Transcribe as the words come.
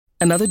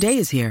Another day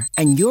is here,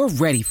 and you're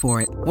ready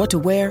for it. What to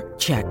wear?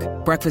 Check.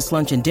 Breakfast,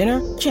 lunch, and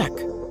dinner? Check.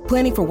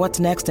 Planning for what's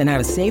next and how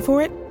to save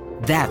for it?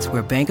 That's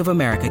where Bank of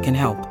America can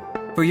help.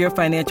 For your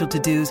financial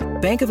to-dos,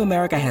 Bank of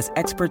America has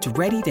experts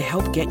ready to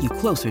help get you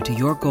closer to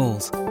your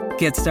goals.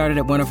 Get started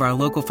at one of our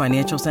local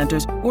financial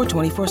centers or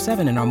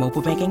 24/7 in our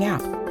mobile banking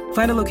app.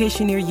 Find a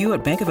location near you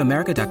at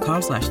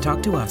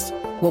bankofamerica.com/talktous.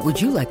 What would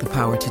you like the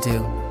power to do?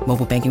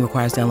 Mobile banking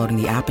requires downloading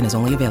the app and is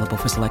only available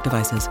for select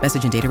devices.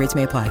 Message and data rates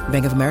may apply.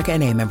 Bank of America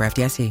N.A., member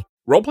FDIC.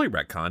 Roleplay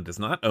Retcon does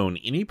not own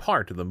any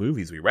part of the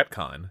movies we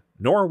retcon,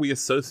 nor are we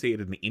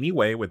associated in any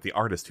way with the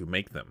artists who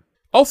make them.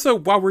 Also,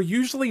 while we're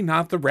usually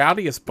not the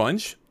rowdiest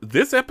bunch,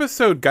 this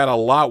episode got a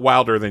lot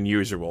wilder than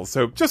usual,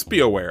 so just be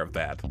aware of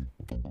that.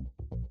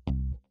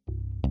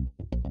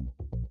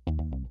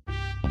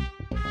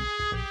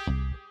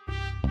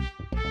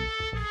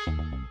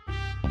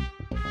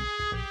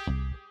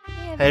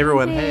 Hey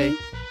everyone, hey.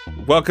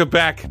 Welcome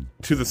back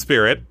to The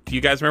Spirit. Do you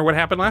guys remember what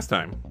happened last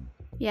time?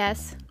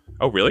 Yes.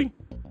 Oh, really?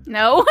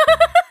 No.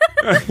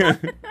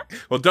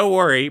 Well, don't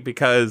worry,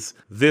 because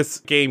this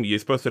game, you're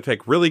supposed to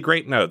take really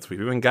great notes. We've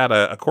even got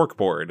a cork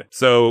board.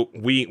 So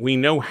we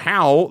know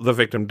how the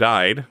victim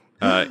died.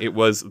 It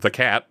was the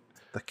cat.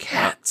 The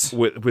cat.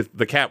 With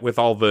the cat with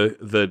all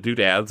the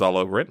doodads all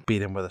over it.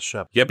 Beat him with a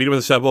shovel. Yeah, beat him with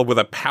a shovel with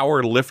a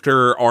power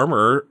lifter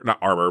not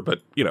armor,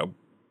 but,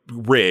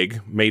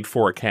 rig made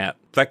for a cat.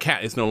 That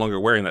cat is no longer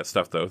wearing that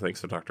stuff, though,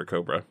 thanks to Dr.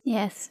 Cobra.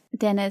 Yes,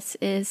 Dennis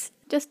is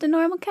just a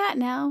normal cat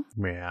now.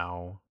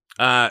 Meow.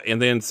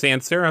 And then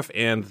Sans Serif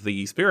and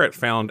the Spirit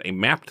found a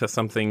map to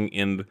something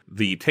in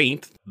the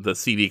Taint, the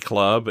CD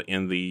club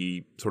in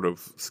the sort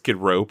of Skid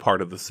Row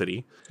part of the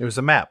city. It was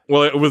a map.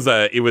 Well, it was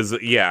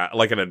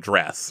like an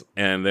address.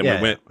 And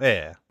then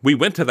we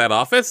went to that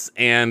office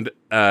and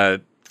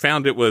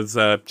found it was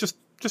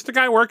just a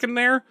guy working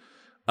there.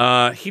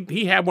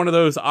 He had one of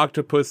those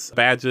octopus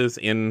badges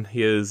in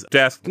his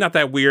desk. Not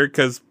that weird,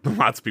 because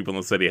lots of people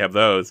in the city have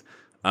those.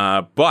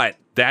 But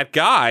that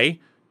guy,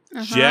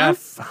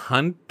 Jeff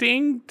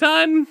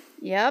Huntington?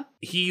 Yep.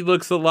 He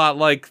looks a lot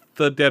like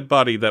the dead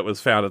body that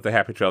was found at the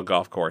Happy Trail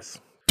golf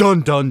course.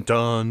 Dun, dun,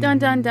 dun. Dun,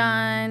 dun,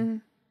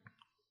 dun.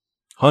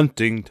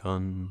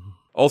 Huntington.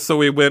 Also,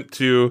 we went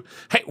to...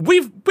 Hey,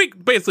 we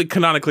basically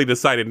canonically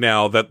decided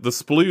now that the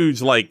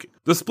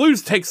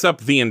Splooge takes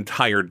up the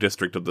entire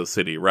district of the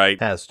city, right?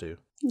 Has to.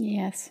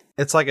 Yes.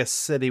 It's like a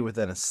city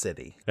within a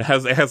city. It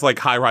has like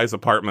high-rise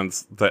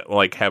apartments that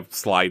like have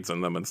slides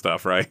in them and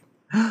stuff, right?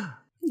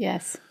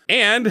 Yes.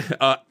 And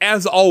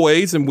as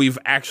always, and we've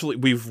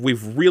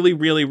really,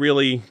 really,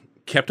 really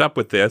kept up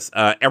with this.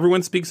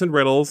 Everyone speaks in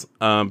riddles.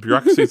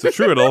 Bureaucracy is a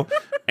true riddle.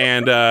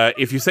 And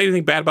if you say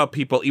anything bad about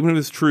people, even if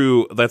it's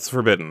true, that's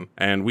forbidden.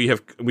 And we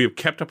have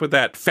kept up with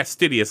that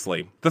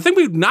fastidiously. The thing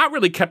we've not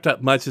really kept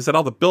up much is that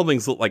all the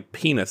buildings look like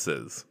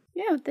penises.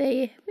 Yeah,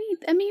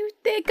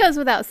 it goes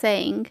without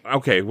saying.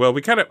 Okay, well,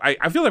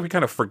 I feel like we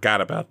kind of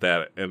forgot about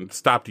that and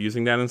stopped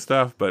using that and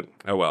stuff, but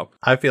oh well.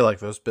 I feel like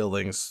those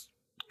buildings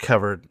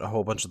covered a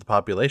whole bunch of the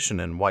population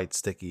in white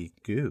sticky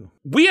goo.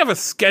 We have a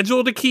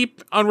schedule to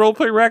keep on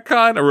Roleplay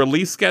Retcon, a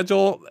release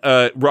schedule.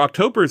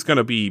 October is going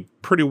to be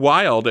pretty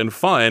wild and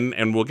fun,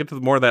 and we'll get to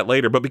more of that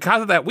later. But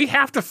because of that, we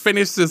have to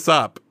finish this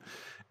up.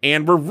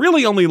 And we're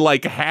really only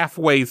like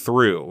halfway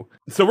through.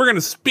 So we're going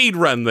to speed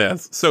run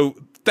this. So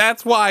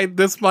that's why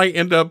this might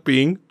end up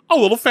being a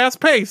little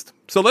fast-paced.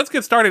 So let's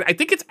get started. I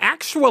think it's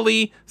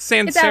actually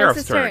Sans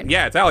Serif's turn.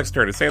 Yeah, it's Alex's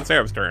turn. It's Sans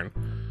Serif's turn.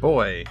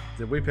 Boy,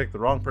 did we pick the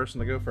wrong person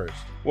to go first.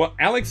 Well,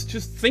 Alex,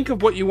 just think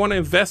of what you want to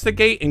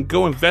investigate and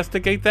go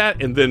investigate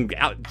that, and then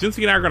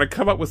Jinsey and I are going to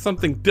come up with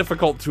something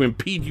difficult to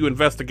impede you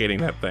investigating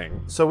that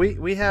thing. So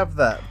we have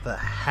the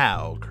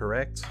how,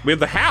 correct? We have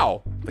the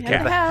how. The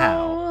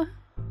how.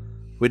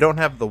 We don't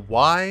have the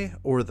why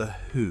or the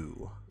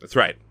who. That's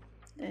right.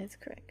 That is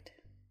correct.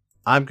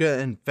 I'm going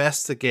to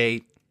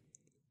investigate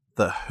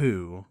the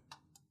who,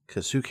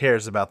 because who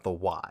cares about the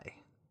why?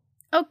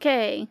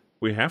 Okay.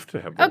 We have to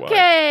have the why.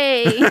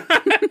 Okay.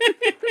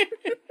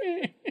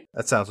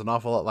 That sounds an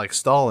awful lot like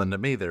Stalin to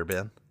me there,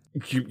 Ben.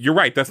 You're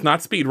right. That's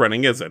not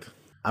speedrunning, is it?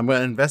 I'm going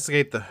to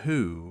investigate the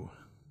who.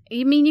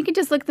 You mean you could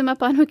just look them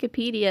up on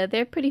Wikipedia?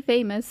 They're pretty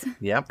famous.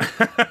 Yep.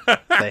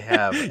 They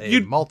have a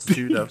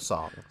multitude of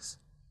songs.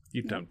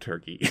 You dumb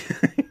turkey.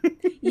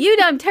 You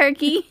dumb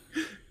turkey.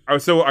 Oh,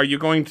 so are you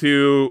going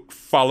to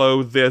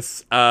follow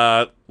this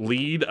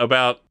lead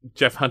about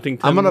Jeff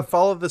Huntington? I'm going to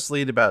follow this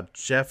lead about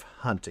Jeff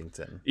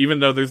Huntington. Even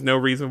though there's no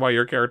reason why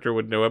your character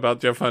would know about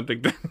Jeff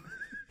Huntington.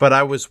 But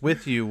I was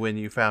with you when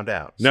you found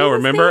out. No,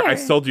 remember? I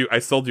sold you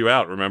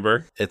out,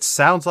 remember? It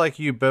sounds like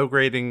you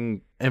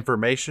bow-grading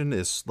information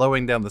is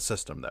slowing down the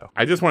system, though.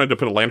 I just wanted to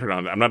put a lantern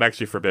on it. I'm not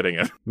actually forbidding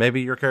it.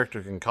 Maybe your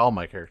character can call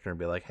my character and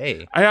be like,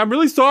 hey. I'm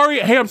really sorry.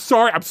 Hey, I'm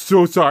sorry. I'm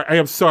so sorry.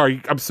 I'm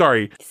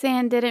sorry.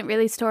 San didn't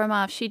really storm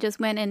off. She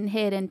just went and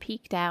hid and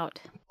peeked out.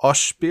 Oh,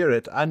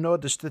 Spirit, I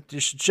noticed that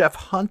this Jeff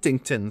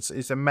Huntington's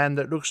is a man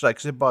that looks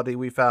like the body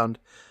we found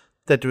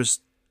that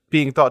was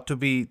being thought to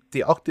be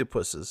the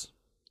octopuses.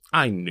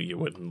 I knew you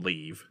wouldn't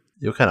leave.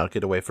 You cannot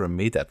get away from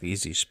me that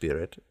easy,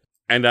 Spirit.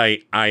 And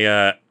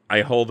I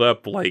I hold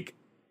up like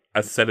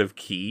a set of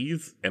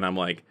keys, and I'm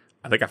like,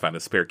 I think I found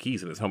his spare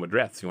keys in his home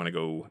address. You want to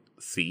go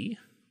see?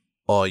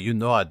 Oh, you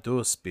know I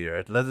do,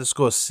 Spirit. Let us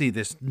go see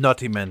this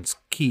naughty man's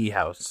key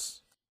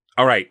house.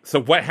 All right, so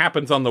what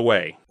happens on the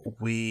way?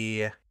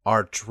 We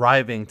are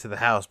driving to the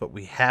house, but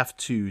we have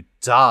to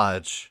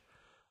dodge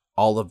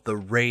all of the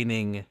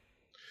raining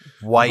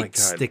white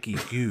sticky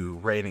goo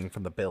raining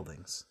from the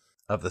buildings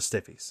of the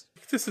Stiffies.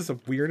 This is the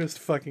weirdest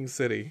fucking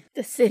city.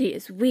 The city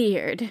is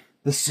weird.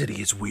 The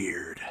city is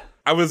weird.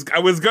 I was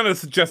gonna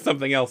suggest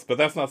something else, but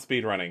that's not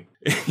speedrunning.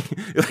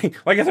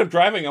 Like as I'm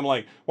driving, I'm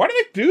like, why do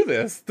they do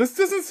this? This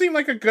doesn't seem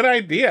like a good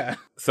idea.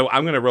 So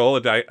I'm gonna roll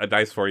a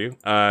dice for you.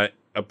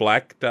 A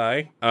black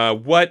die.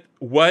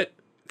 What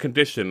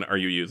condition are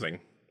you using?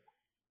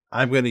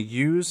 I'm going to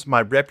use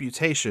my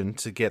reputation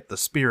to get the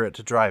spirit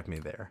to drive me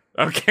there.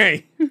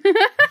 Okay.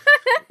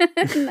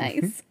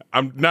 Nice.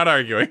 I'm not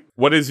arguing.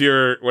 What is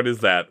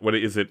that? What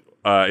is it?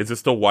 Is it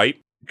still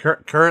white?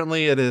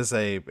 Currently, it is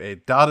a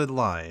dotted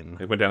line.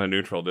 It went down to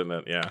neutral, didn't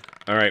it? Yeah.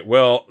 All right.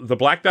 Well, the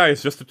black die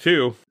is just a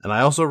 2. And I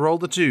also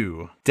rolled a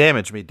 2.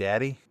 Damage me,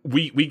 daddy.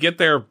 We get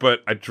there, but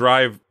I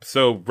drive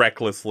so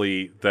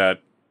recklessly that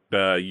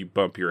you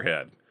bump your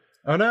head.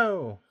 Oh,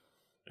 no.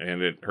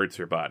 And it hurts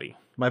your body.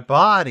 My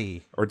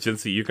body. Or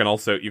Jinsey, you can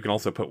also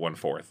put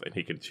 1/4, and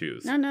he can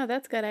choose. No,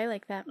 that's good. I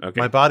like that. Okay.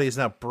 My body is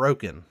now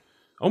broken.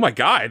 Oh my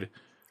god.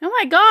 Oh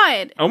my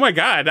god. Oh my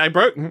god, I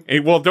broke.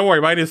 Well, don't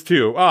worry, mine is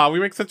too. Oh, we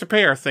make such a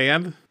pair,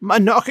 Sand. My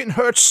noggin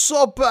hurts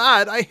so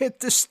bad. I hit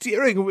the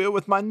steering wheel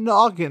with my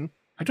noggin.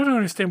 I don't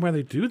understand why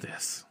they do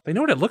this. They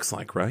know what it looks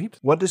like, right?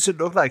 What does it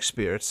look like,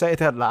 Spirit? Say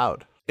it out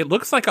loud. It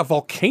looks like a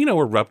volcano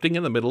erupting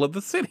in the middle of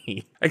the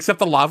city. Except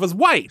the lava's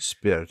white.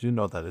 Spirit, you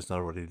know that is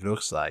not what it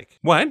looks like.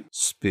 What?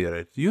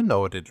 Spirit, you know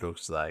what it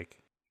looks like.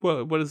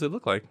 What does it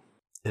look like?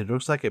 It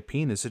looks like a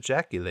penis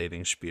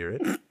ejaculating,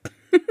 Spirit.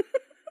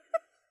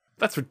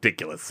 That's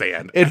ridiculous,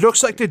 Sand. It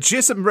looks like the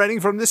jism raining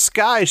from the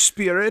sky,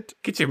 Spirit.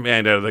 Get your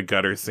man out of the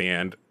gutter,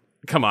 Sand.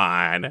 Come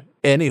on.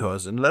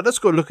 Anyhosen, let us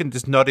go look in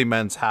this naughty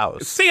man's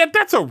house. Sand,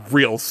 that's a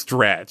real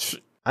stretch.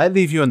 I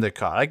leave you in the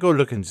car. I go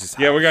look in this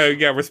house. Yeah,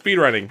 we're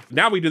speedrunning.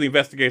 Now we do the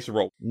investigation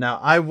roll. Now,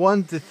 I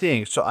won the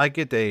thing, so I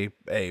get a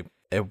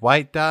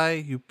white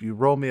die. You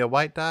roll me a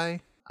white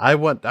die. I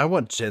want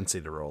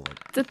Jency to roll it.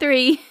 It's a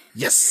 3.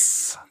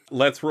 Yes!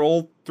 Let's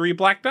roll 3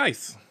 black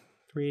dice.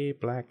 3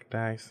 black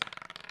dice.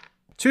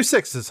 2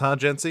 6s, huh,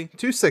 Jency?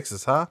 2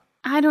 6s, huh?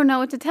 I don't know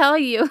what to tell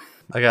you.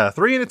 I got a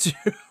 3 and a 2.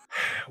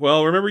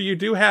 Well, remember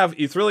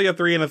it's really a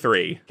 3 and a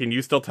 3. Can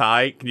you still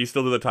tie? Can you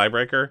still do the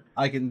tiebreaker?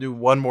 I can do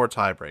one more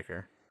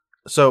tiebreaker.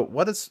 So,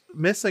 what is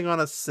missing on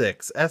a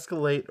 6?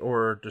 Escalate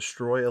or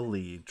destroy a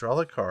lead. Draw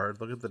a card.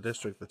 Look at the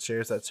district that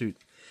shares that suit.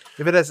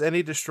 If it has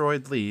any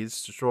destroyed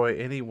leads, destroy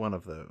any one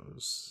of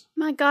those.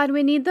 My god,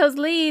 we need those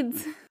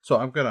leads. So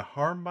I'm gonna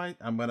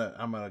I'm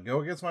gonna go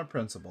against my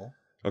principal.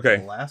 Okay.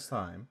 The last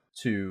time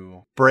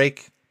to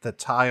break the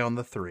tie on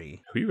the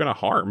 3. Who are you going to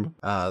harm?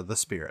 The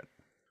spirit.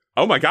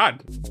 Oh my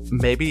god.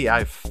 Maybe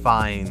I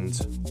find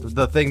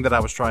the thing that I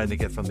was trying to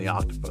get from the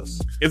octopus.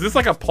 Is this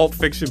like a Pulp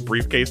Fiction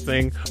briefcase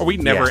thing? Are we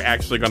never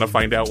actually going to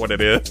find out what it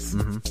is?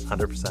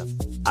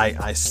 100%.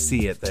 I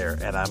see it there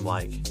and I'm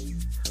like,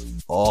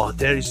 oh,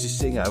 there is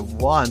this thing I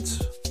want,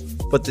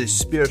 but the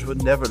spirit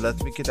would never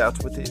let me get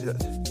out with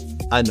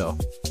it. I know.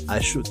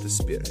 I shoot the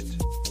spirit.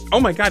 Oh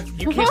my god,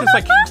 you can't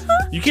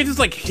just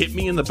like hit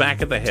me in the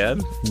back of the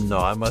head? No,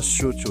 I must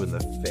shoot you in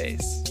the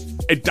face.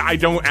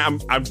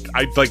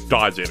 I like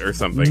dodge it or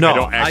something. No, I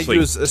don't actually. I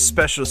use a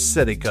special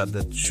city gun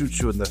that shoots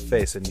you in the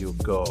face and you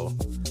go,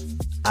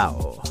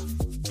 ow.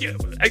 Yeah,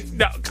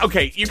 no,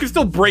 okay, you can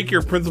still break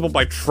your principle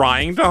by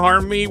trying to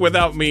harm me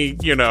without me,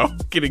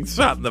 getting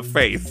shot in the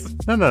face.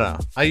 No.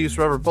 I use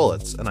rubber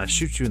bullets and I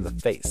shoot you in the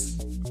face.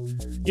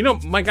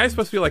 My guy's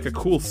supposed to be like a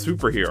cool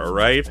superhero,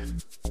 right?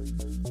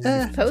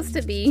 Supposed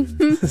to be.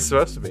 It's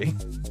supposed to be.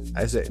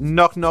 I say,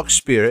 knock, knock,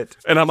 spirit.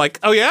 And I'm like,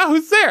 oh yeah,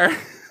 who's there?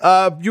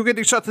 You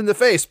getting shot in the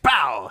face.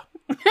 Pow!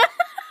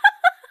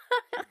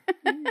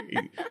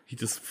 he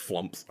just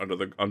flumps under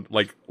the,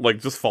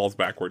 just falls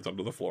backwards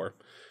onto the floor.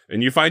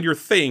 And you find your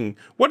thing.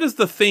 What does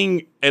the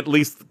thing at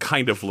least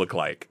kind of look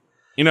like?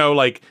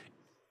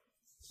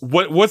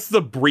 What's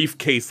the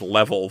briefcase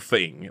level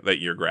thing that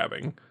you're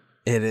grabbing?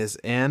 It is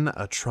in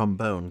a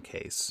trombone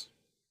case.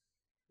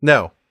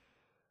 No.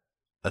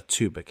 A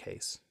tuba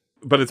case.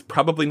 But it's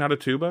probably not a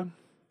tuba?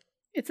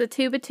 It's a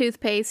tube of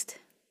toothpaste.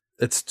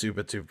 It's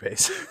tuba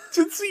toothpaste.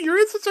 See, you're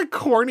in such a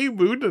corny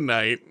mood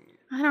tonight.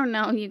 I don't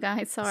know, you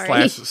guys.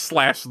 Sorry.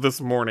 Slash this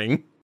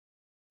morning.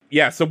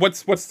 Yeah, so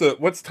what's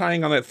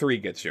tying on that 3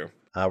 gets you?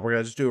 We're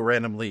gonna just do a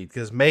random lead,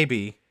 because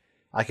maybe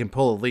I can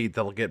pull a lead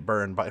that'll get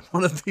burned by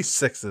one of these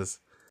 6s.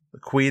 The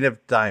Queen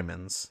of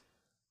Diamonds.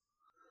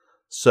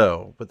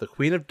 So, with the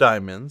Queen of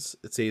Diamonds,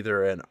 it's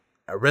either an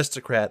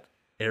aristocrat,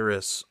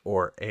 heiress,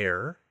 or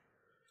heir,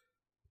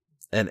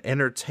 an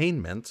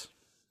entertainment,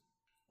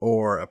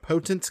 or a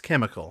potent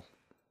chemical.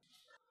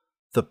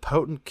 The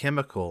potent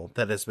chemical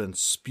that has been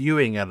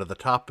spewing out of the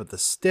top of the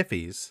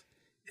Stiffies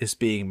is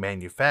being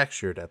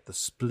manufactured at the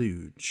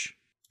splooge.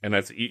 And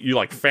that's you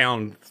like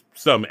found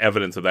some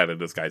evidence of that in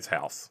this guy's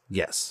house.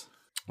 Yes.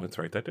 Let's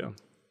write that down.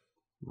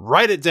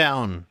 Write it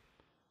down.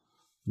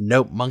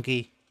 Nope,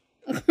 monkey.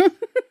 All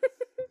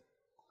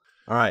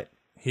right.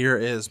 Here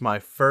is my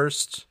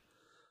first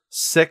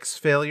 6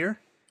 failure.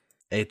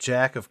 A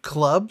jack of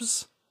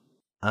clubs.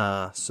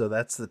 So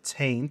that's the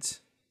taint.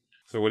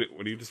 So what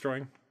are you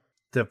destroying?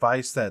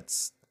 Device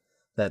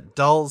that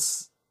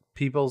dulls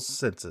people's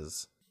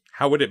senses.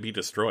 How would it be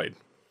destroyed?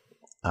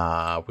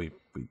 We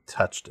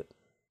touched it.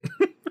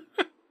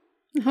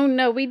 Oh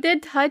no, we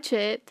did touch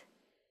it.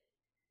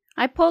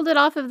 I pulled it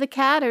off of the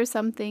cat or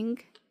something.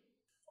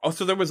 Oh,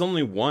 so there was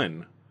only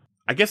one.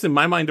 I guess in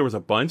my mind there was a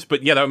bunch,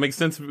 but yeah, that would make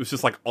sense if it was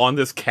just like on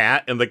this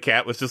cat and the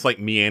cat was just like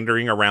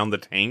meandering around the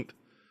taint.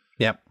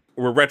 Yep.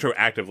 We're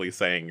retroactively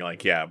saying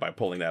like, yeah, by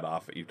pulling that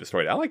off, you've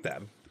destroyed it. I like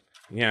that.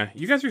 Yeah,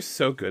 you guys are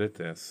so good at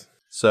this.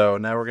 So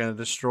now we're going to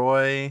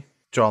destroy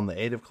John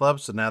the 8 of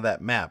clubs. So now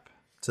that map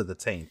to the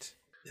taint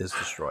is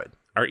destroyed.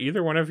 Are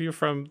either one of you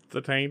from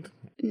the taint?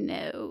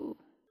 No.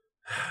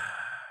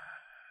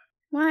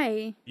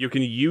 Why? You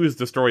can use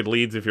destroyed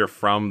leads if you're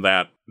from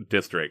that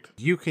district.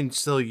 You can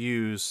still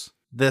use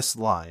this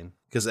line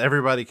because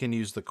everybody can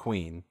use the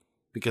queen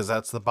because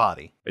that's the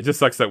body. It just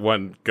sucks that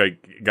one guy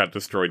got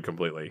destroyed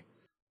completely.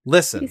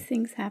 Listen, These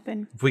things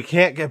happen. we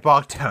can't get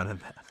bogged down in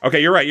that.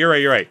 Okay, you're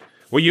right.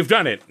 Well, you've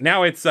done it.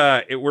 Now it's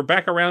we're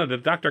back around to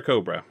Dr.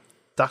 Cobra.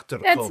 Dr.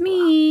 That's Cobra.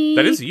 me.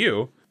 That is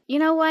you. You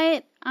know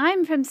what?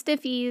 I'm from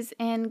Stiffy's,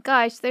 and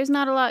gosh, there's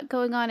not a lot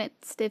going on at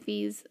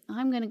Stiffy's.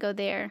 I'm gonna go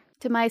there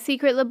to my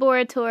secret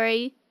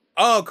laboratory.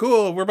 Oh,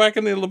 cool. We're back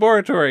in the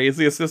laboratory. Is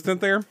the assistant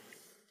there?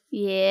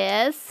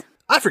 Yes.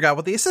 I forgot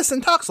what the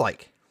assistant talks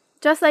like.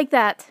 Just like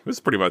that. It was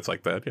pretty much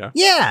like that, yeah.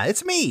 Yeah,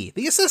 it's me,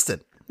 the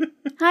assistant.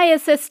 Hi,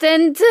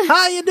 assistant.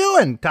 How you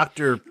doing,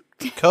 Dr.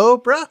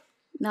 Cobra?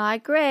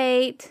 Not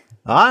great.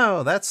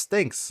 Oh, that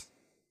stinks.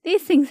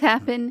 These things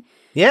happen.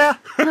 Yeah?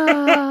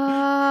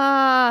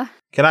 Ah.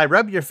 Can I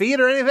rub your feet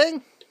or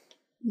anything?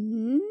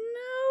 No,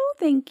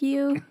 thank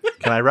you.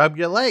 Can I rub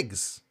your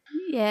legs?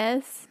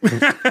 Yes.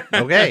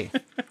 Okay.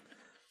 Let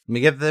me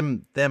get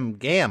them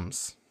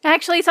gams.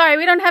 Actually, sorry,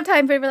 we don't have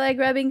time for leg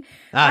rubbing.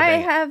 I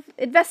dang it. have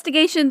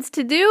investigations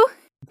to do.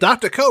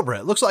 Dr. Cobra,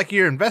 it looks like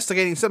you're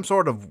investigating some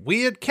sort of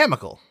weird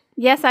chemical.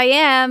 Yes, I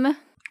am.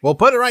 We'll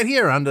put it right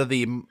here under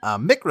the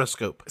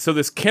microscope. So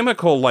this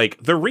chemical,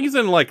 like, the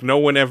reason, like, no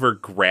one ever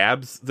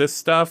grabs this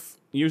stuff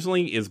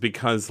usually is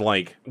because,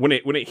 like, when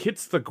it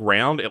hits the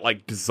ground, it,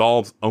 like,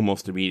 dissolves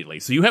almost immediately.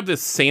 So you have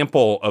this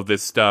sample of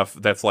this stuff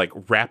that's, like,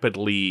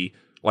 rapidly,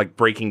 like,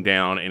 breaking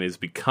down and is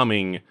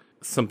becoming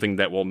something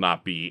that will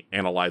not be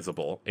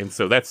analyzable. And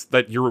so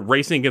that you're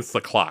racing against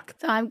the clock.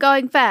 So I'm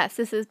going fast.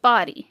 This is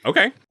body.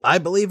 Okay. I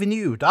believe in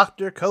you,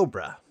 Dr.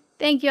 Cobra.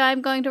 Thank you.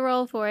 I'm going to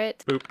roll for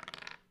it. Boop.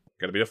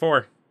 Gotta beat a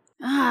 4.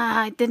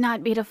 Ah, I did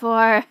not beat a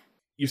 4.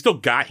 You still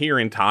got here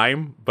in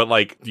time, but,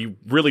 like, you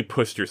really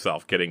pushed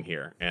yourself getting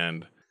here.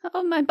 And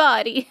Oh, my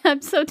body.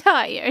 I'm so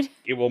tired.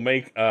 it will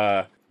make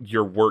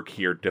your work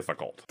here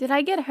difficult. Did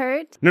I get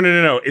hurt?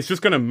 No. It's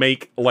just gonna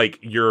make like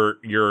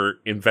your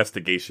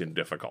investigation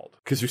difficult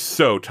because you're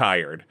so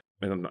tired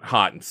and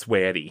hot and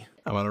sweaty.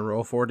 I'm going to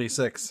roll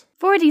 4d6.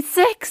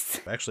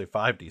 46. Actually,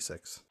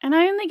 5d6. And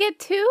I only get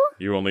 2?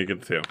 You only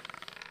get 2.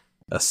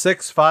 A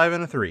 6, 5,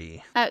 and a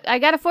 3. I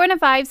got a 4 and a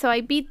 5, so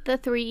I beat the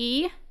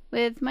 3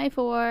 with my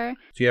 4.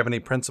 Do you have any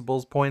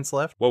principles points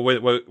left? Well,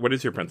 what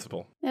is your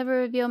principle? Never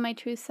reveal my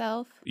true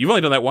self. You've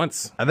only done that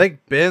once. I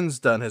think Ben's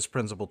done his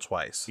principle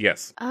twice.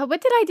 Yes. What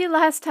did I do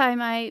last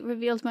time I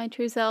revealed my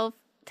true self?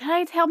 Did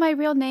I tell my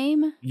real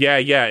name? Yeah,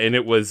 and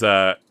it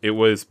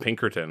was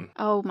Pinkerton.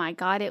 Oh my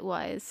god, it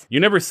was. You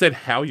never said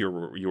how you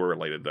were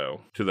related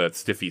though to the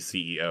Stiffy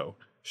CEO,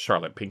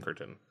 Charlotte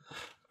Pinkerton.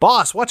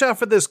 Boss, watch out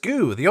for this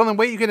goo. The only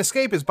way you can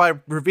escape is by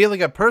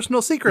revealing a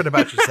personal secret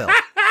about yourself.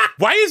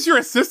 Why is your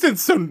assistant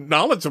so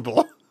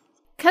knowledgeable?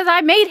 Because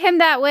I made him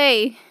that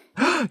way.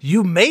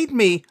 You made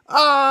me. Is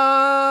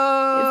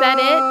that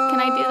it? Can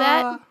I do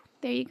that?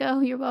 There you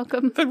go. You're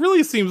welcome. That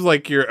really seems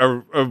like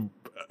you're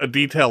a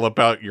detail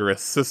about your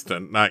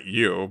assistant, not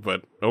you,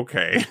 but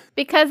okay.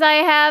 Because I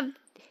have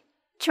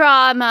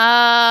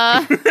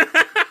trauma.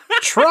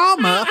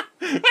 Trauma?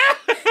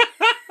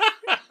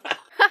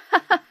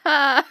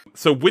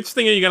 So which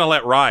thing are you going to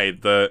let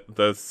ride?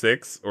 The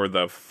 6 or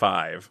the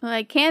 5? Well,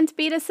 I can't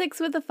beat a 6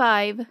 with a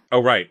 5.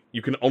 Oh, right.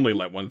 You can only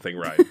let one thing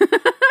ride.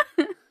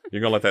 You're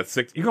going to let that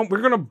 6... We're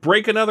going to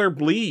break another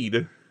bleed.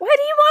 What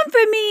do you want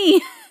from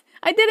me?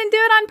 I didn't do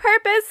it on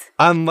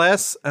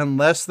purpose.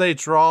 Unless they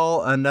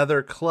draw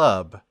another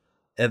club,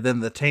 and then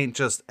the taint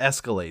just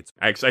escalates.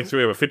 Actually,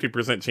 we have a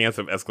 50% chance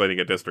of escalating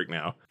a district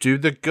now. Do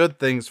the good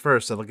things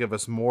first. It'll give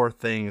us more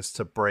things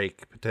to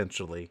break,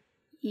 potentially.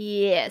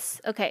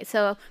 Yes. Okay,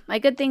 so my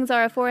good things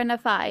are a 4 and a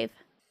 5.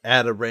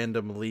 Add a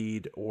random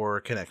lead or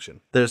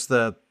connection. There's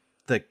the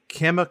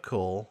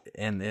chemical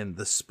and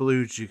the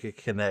splooge you could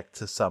connect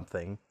to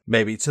something.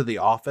 Maybe to the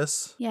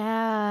office.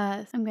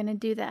 Yes, I'm going to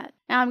do that.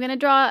 Now I'm going to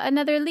draw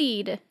another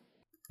lead.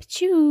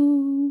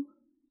 Pachoo.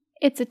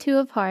 It's a 2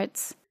 of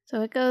hearts.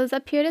 So it goes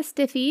up here to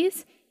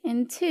Stiffies,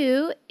 And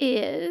 2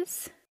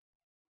 is...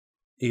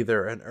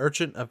 Either an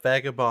urchin, a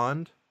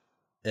vagabond,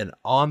 an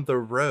on the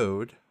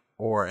road,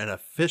 or an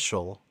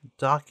official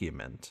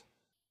document.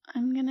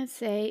 I'm going to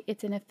say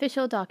it's an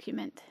official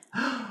document.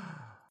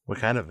 What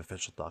kind of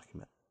official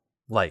document?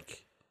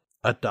 Like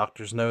a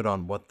doctor's note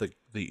on what the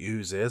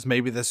ooze is?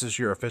 Maybe this is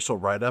your official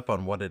write-up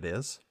on what it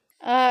is?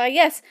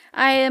 Yes,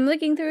 I am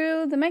looking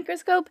through the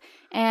microscope,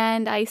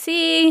 and I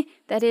see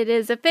that it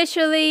is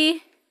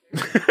officially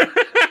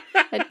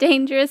a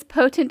dangerous,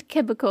 potent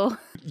chemical.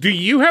 Do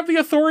you have the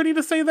authority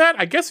to say that?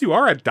 I guess you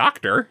are a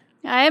doctor.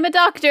 I am a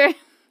doctor.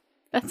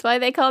 That's why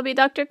they call me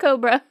Dr.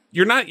 Cobra.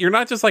 You're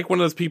not just like one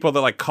of those people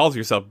that like calls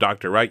yourself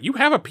doctor, right? You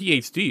have a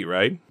PhD,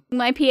 right?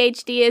 My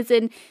PhD is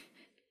in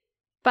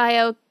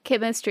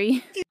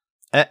biochemistry.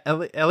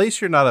 At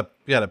least you're not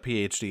got a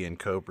PhD in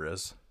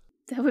cobras.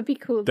 That would be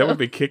cool, though. That would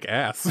be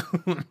kick-ass.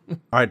 All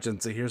right,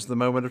 Jency, here's the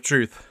moment of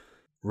truth.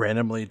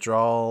 Randomly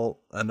draw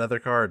another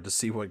card to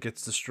see what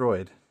gets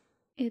destroyed.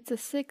 It's a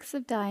 6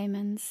 of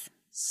diamonds.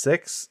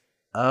 6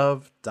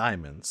 of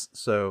diamonds.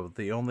 So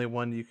the only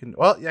one you can...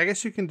 Well, I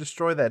guess you can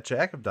destroy that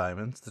jack of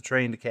diamonds, the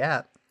trained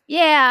cat.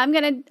 Yeah, I'm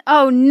gonna...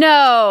 Oh,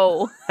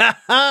 no!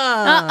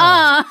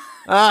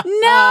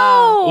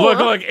 No!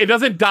 Look, it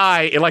doesn't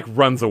die. It, like,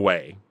 runs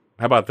away.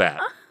 How about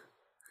that?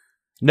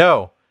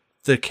 No.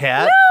 The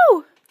cat...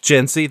 No!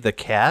 Jency, the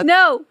cat...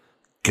 No!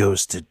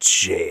 Goes to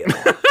jail.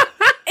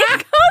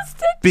 It goes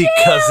to jail!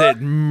 Because it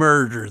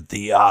murdered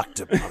the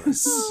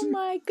octopus. Oh,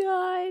 my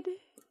God.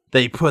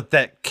 They put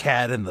that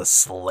cat in the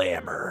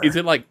slammer. Is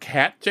it like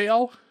cat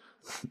jail?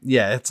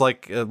 Yeah, it's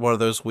like one of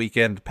those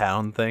weekend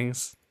pound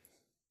things.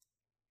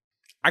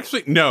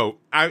 Actually, no.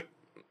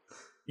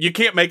 You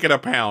can't make it a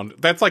pound.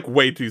 That's like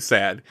way too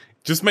sad.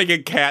 Just make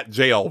it cat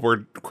jail where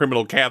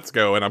criminal cats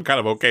go, and I'm kind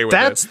of okay with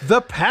That's it.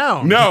 the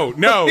pound. No,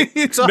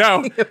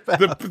 about?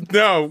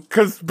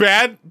 Because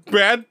bad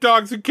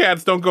dogs and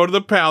cats don't go to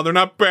the pound. They're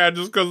not bad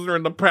just because they're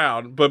in the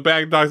pound. But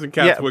bad dogs and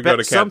cats would go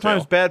to cat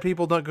sometimes jail. bad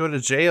people don't go to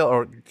jail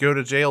or go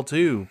to jail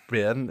too,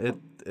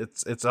 Ben.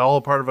 It's all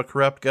a part of a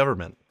corrupt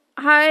government.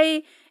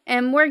 I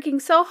am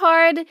working so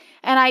hard,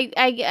 and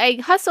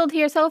I hustled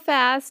here so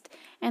fast,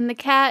 and the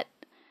cat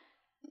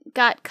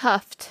got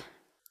cuffed.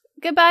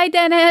 Goodbye,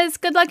 Dennis.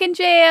 Good luck in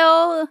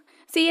jail.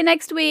 See you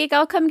next week.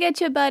 I'll come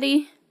get you,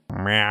 buddy.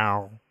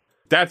 Meow.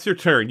 That's your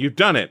turn. You've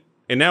done it.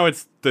 And now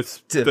it's the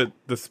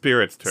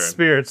spirit's turn.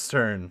 Spirit's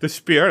turn. The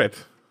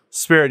spirit.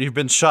 Spirit, you've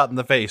been shot in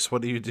the face.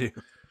 What do you do?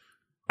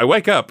 I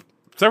wake up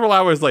several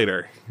hours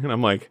later, and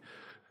I'm like,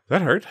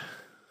 that hurt.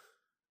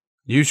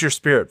 Use your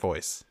spirit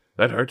voice.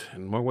 That hurt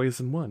in more ways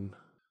than one.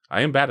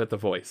 I am bad at the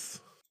voice.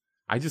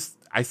 I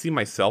see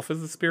myself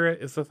as the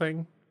spirit is the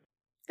thing.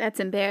 That's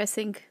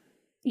embarrassing.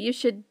 You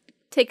should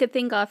take a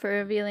thing off for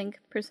revealing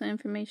personal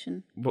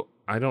information. Well,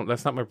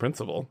 that's not my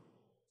principle.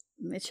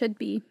 It should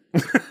be.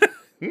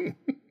 I'm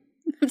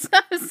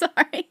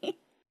sorry.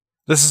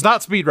 This is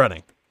not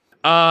speedrunning.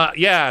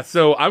 Yeah,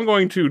 so I'm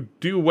going to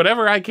do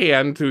whatever I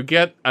can to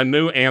get a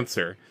new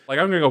answer. Like,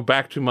 I'm going to go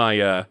back to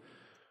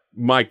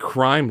my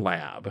crime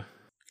lab.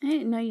 I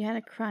didn't know you had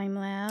a crime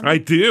lab. I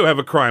do have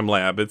a crime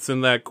lab. It's in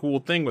that cool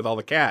thing with all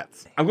the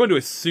cats. I'm going to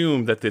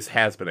assume that this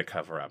has been a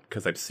cover-up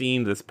because I've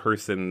seen this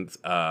person's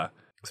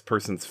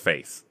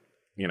face,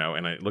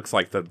 and it looks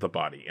like the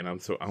body. And I'm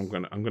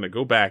gonna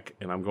go back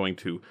and I'm going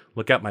to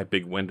look out my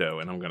big window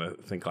and I'm gonna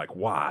think like,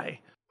 why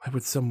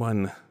would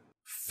someone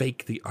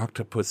fake the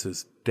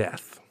octopus's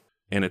death?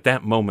 And at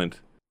that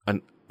moment,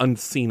 an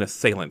unseen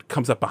assailant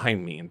comes up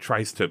behind me and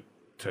tries to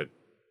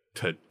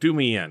do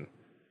me in.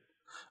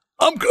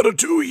 I'm gonna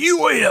do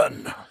you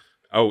in.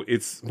 Oh,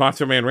 it's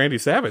Monster Man Randy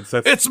Savage.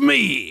 It's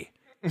me,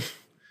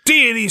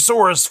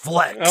 Deitysaurus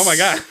Flex. Oh my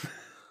God.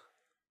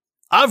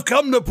 I've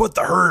come to put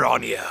the hurt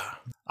on you.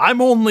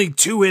 I'm only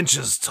 2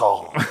 inches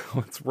tall.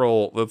 Let's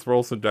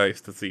roll some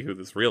dice to see who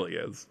this really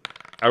is.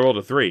 I rolled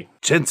a 3.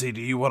 Jency,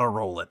 do you want to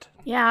roll it?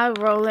 Yeah, I'll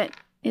roll it.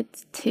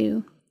 It's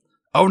 2.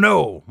 Oh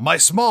no, my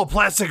small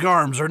plastic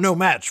arms are no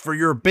match for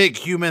your big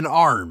human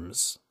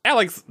arms.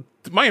 Alex,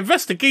 my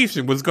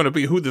investigation was going to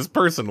be who this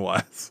person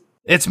was.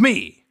 It's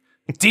me,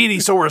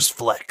 Deitysaurus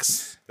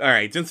Flex. All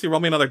right, Jency,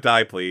 roll me another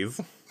die, please.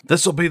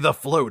 This will be the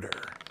floater.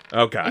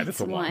 Oh God, It's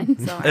a 1.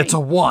 Sorry. It's a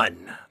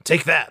 1.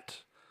 Take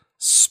that,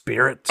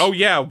 spirit. Oh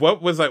yeah,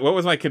 what was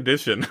my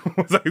condition?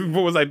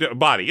 What was I doing?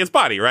 Body. It's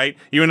body, right?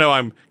 Even though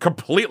I'm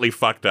completely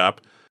fucked up.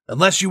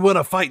 Unless you want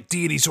to fight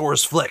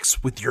Deitysaurus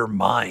Flex with your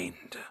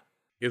mind.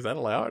 Is that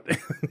allowed?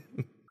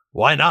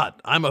 Why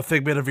not? I'm a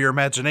figment of your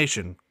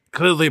imagination,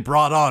 clearly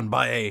brought on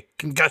by a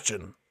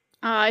concussion.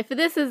 If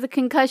this is a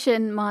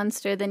concussion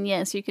monster, then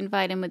yes, you can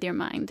fight him with your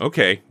mind.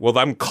 Okay, well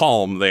I'm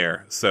calm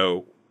there.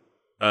 So,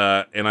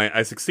 and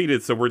I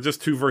succeeded. So we're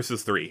just 2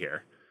 versus 3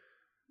 here.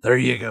 There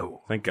you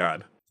go. Thank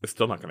God. It's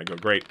still not going to go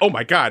great. Oh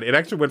my God, it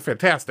actually went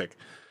fantastic.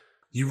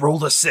 You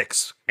rolled a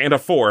 6. And a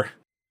 4.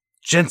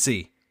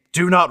 Jency,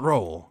 do not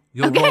roll.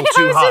 You'll Okay, roll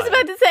too I was high. just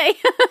about to say.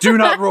 Do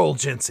not roll,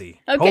 Jency.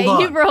 Okay, Hold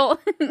on. you roll.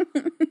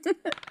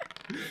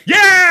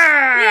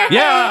 Yeah!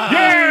 Yeah!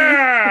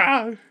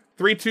 Yeah!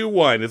 3, 2,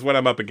 1 is what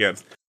I'm up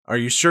against. Are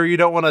you sure you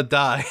don't want to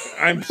die?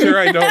 I'm sure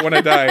I don't want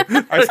to die.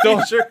 Are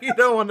you sure you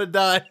don't want to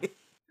die?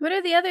 What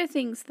are the other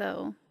things,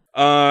 though?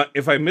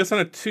 If I miss on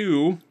a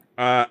 2,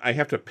 I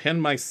have to pin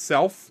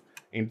myself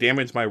and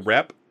damage my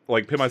rep.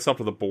 Like, pin myself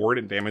to the board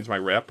and damage my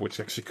rep, which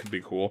actually could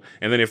be cool.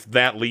 And then if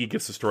that lead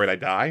gets destroyed, I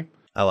die.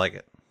 I like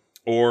it.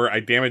 Or I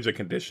damage a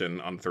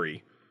condition on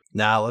 3.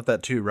 Nah, let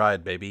that 2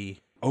 ride, baby.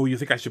 Oh, you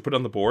think I should put it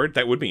on the board?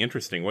 That would be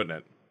interesting, wouldn't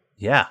it?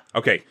 Yeah.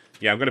 Okay.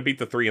 Yeah, I'm going to beat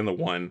the 3 and the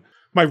 1.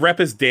 My rep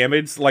is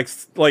damaged.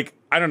 Like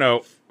I don't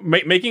know.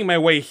 Making my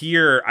way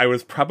here, I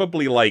was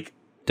probably like...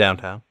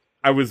 Downtown.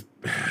 I was...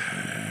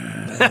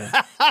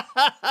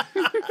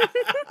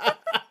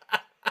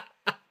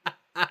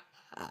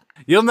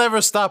 You'll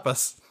never stop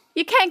us.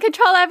 You can't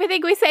control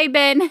everything we say,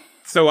 Ben.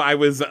 So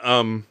as I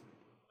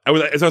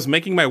was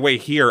making my way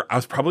here, I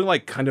was probably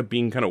like kind of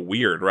being kind of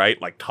weird,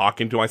 right? Like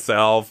talking to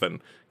myself,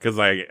 and because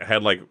I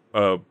had like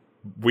a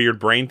weird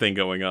brain thing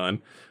going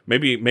on.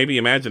 Maybe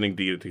imagining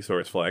Deity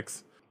Source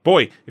Flex.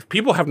 Boy, if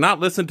people have not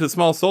listened to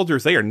Small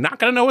Soldiers, they are not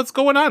going to know what's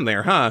going on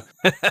there, huh?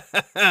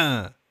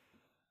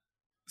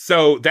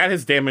 So that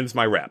has damaged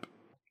my rep.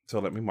 So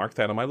let me mark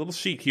that on my little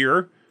sheet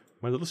here,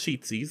 my little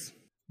sheetsies,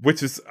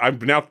 which is I'm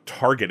now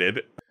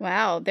targeted.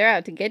 Wow, they're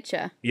out to get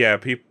you. Yeah,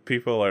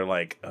 people are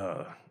like,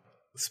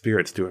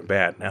 Spirit's doing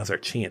bad. Now's our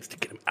chance to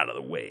get him out of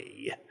the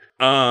way.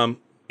 And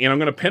I'm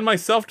gonna pin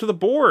myself to the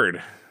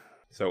board.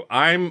 So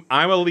I'm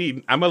a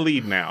lead. I'm a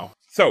lead now.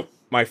 So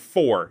my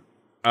 4.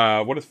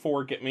 What does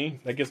 4 get me?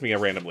 That gives me a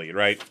random lead,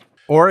 right?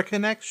 Or a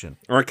connection.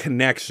 Or a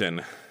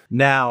connection.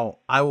 Now,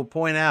 I will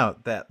point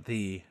out that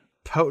the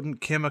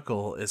potent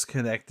chemical is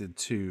connected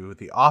to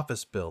the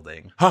office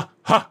building. I'm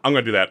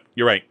gonna do that.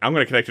 You're right. I'm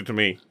gonna connect it to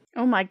me.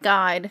 Oh my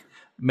god.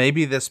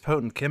 Maybe this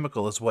potent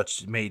chemical is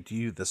what made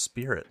you the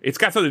spirit. It's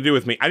got something to do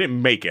with me. I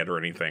didn't make it or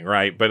anything,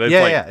 right? But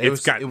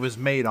it's it was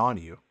made on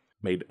you.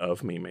 Made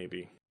of me,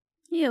 maybe.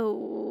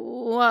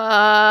 Ew.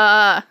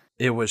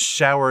 It was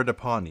showered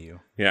upon you.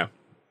 Yeah.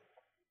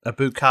 A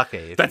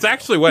bukkake. That's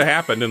actually what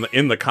happened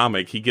in the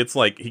comic. He gets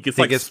bukkake. He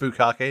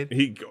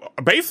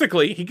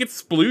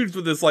gets splooged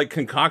with this like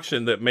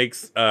concoction that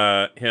makes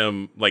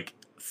him like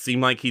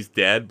seem like he's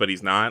dead, but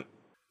he's not.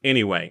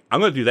 Anyway,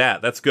 I'm gonna do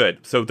that. That's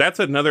good. So that's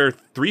another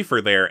 3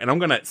 for there, and I'm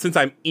gonna since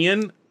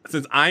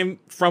I'm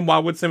from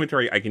Wildwood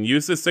Cemetery, I can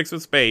use this 6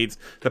 of spades,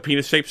 the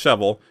penis-shaped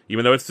shovel.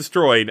 Even though it's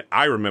destroyed,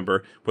 I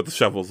remember what the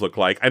shovels look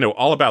like. I know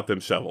all about them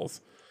shovels.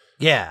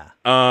 Yeah.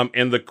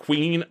 And the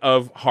Queen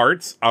of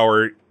Hearts,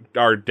 our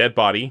dead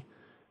body,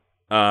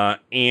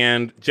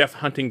 and Jeff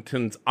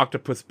Huntington's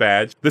octopus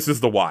badge. This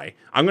is the why.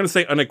 I'm going to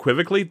say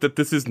unequivocally that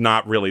this is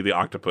not really the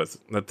octopus.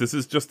 That this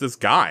is just this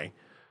guy.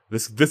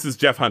 This is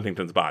Jeff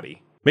Huntington's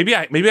body. Maybe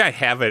I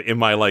have it in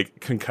my like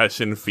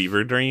concussion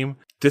fever dream.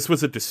 This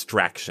was a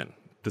distraction.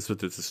 This was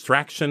a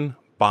distraction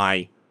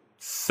by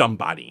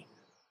somebody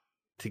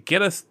to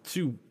get us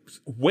to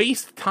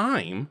waste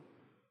time.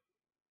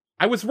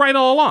 I was right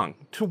all along.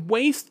 To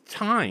waste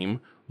time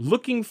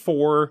looking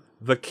for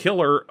the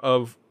killer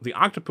of the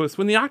octopus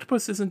when the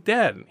octopus isn't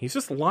dead. He's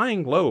just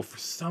lying low for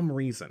some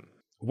reason.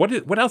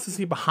 What else is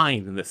he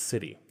behind in this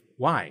city?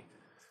 Why?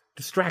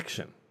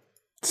 Distraction.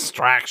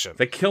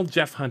 They killed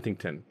Jeff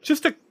Huntington.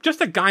 Just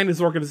a guy in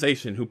his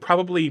organization who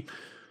probably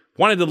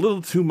wanted a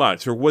little too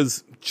much or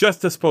was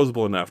just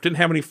disposable enough. Didn't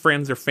have any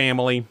friends or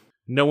family.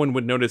 No one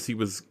would notice he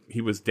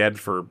was dead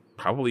for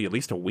probably at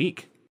least a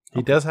week.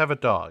 He does have a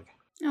dog.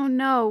 Oh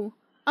no.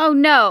 Oh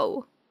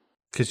no.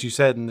 Because you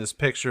said in this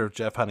picture of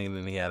Jeff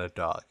Huntington he had a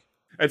dog.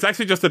 It's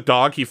actually just a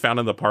dog he found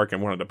in the park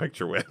and wanted a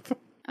picture with.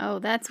 Oh,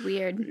 that's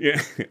weird.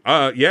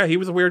 Yeah, he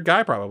was a weird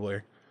guy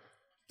probably.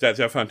 That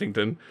Jeff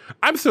Huntington.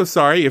 I'm so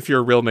sorry if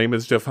your real name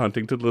is Jeff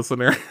Huntington,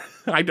 listener.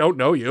 I don't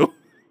know you.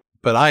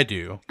 But I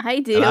do. I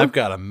do. And I've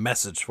got a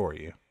message for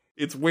you.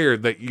 It's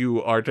weird that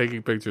you are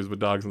taking pictures with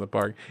dogs in the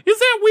park. Is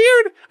that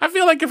weird? I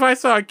feel like if I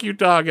saw a cute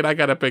dog and I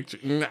got a picture...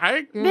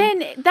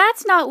 Ben,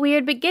 that's not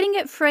weird, but getting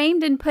it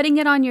framed and putting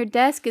it on your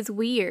desk is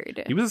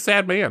weird. He was a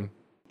sad man.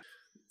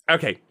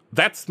 Okay,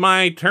 that's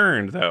my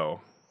turn,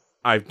 though.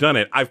 I've done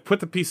it. I've put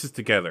the pieces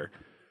together.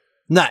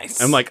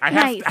 Nice. I'm like,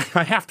 I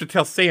have to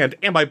tell Sand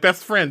and my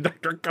best friend,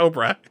 Dr.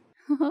 Cobra.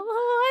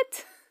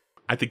 What?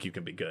 I think you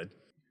can be good.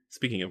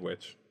 Speaking of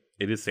which,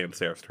 it is Sam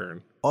Serif's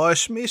turn. Oh,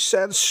 it's me,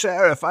 Sand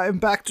Sheriff. I am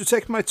back to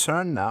take my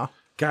turn now.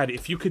 God,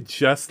 if you could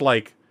just,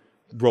 like,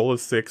 roll a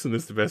 6 in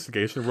this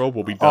investigation roll,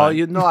 we'll be done. Oh,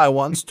 you know I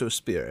want to,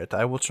 Spirit.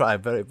 I will try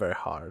very, very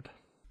hard.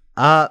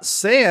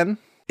 Sand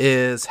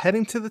is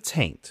heading to the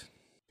taint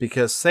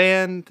because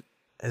Sand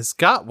has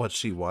got what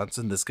she wants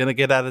and is going to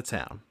get out of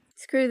town.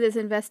 Screw this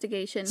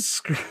investigation.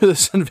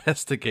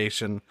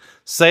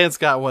 Sand's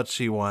got what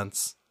she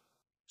wants.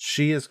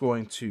 She is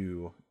going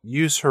to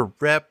use her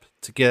rep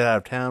to get out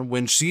of town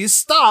when she's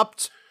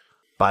stopped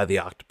by the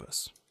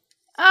octopus.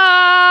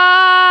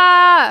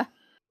 Ah!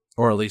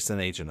 Or at least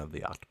an agent of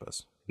the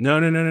octopus.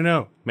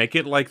 No. Make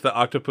it like the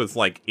octopus,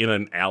 like in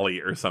an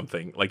alley or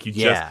something. Like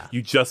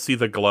you just see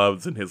the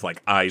gloves and his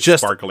like eyes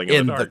sparkling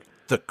in the dark.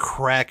 The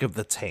crack of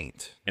the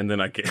taint. And then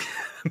I can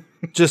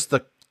just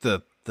the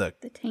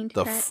taint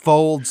the hat.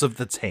 folds of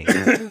the taint.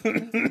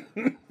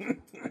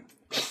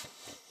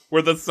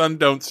 Where the sun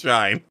don't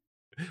shine.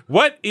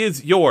 What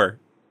is your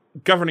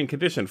governing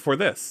condition for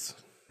this?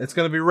 It's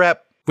going to be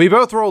rep. We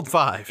both rolled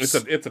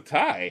 5s. It's a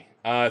tie.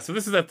 So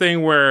this is a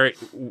thing where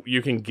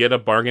you can get a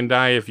bargain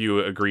die if you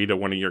agree to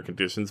one of your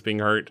conditions being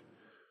hurt.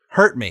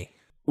 Hurt me.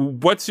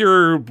 What's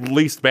your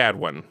least bad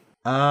one?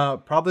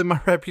 Probably my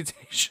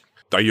reputation.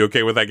 Are you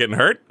okay with that getting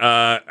hurt?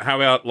 How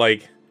about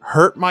like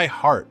Hurt my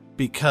heart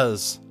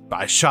because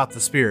I shot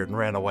the spirit and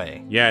ran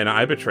away. yeah, and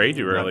I betrayed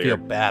you And I earlier. feel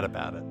bad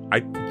about it.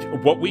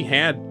 What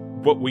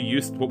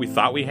we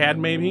thought we had,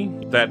 maybe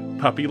that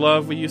puppy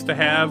love we used to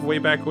have way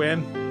back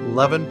when.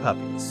 Loving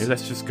puppies. Maybe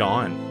that's just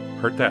gone.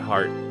 Hurt that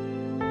heart.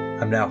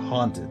 I'm now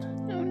haunted.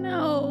 Oh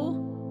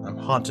no. I'm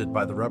haunted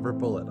by the rubber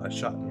bullet I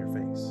shot in your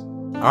face.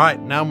 All right,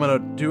 now I'm gonna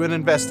do an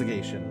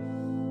investigation.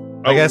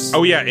 I guess.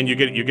 Oh yeah, and you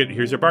get.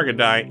 Here's your bargain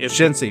die. It's,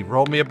 Shinsi,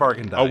 roll me a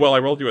bargain die. oh well, I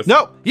rolled you a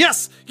No.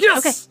 Yes.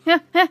 Yes.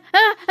 Okay.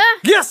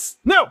 Yes.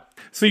 No.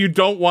 So you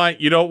don't want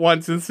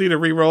Cincy to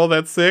re-roll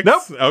that 6?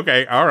 Nope.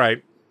 Okay, all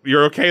right.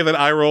 You're okay that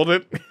I rolled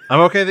it? I'm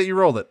okay that you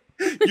rolled it.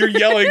 You're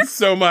yelling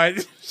so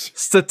much.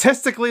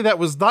 Statistically, that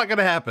was not going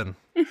to happen.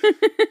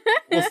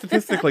 Well,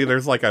 statistically,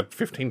 there's like a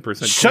 15%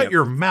 chance. Shut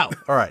your mouth.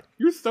 All right,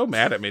 You're so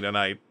mad at me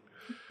tonight.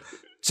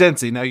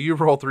 Shinsi, now you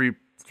roll three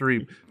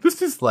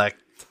This is black.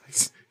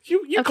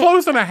 you Okay.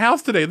 closed on a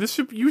house today.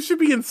 You should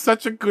be in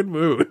such a good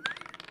mood.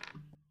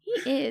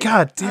 He is.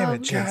 God damn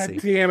it, God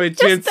Shinsi. damn it,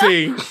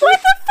 Jincy. What the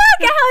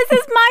fuck? How is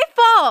this my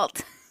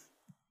fault?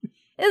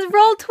 It's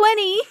roll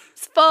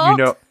 20's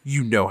fault.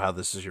 You know how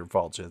this is your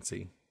fault,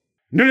 Shinsi.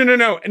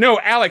 No,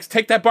 Alex,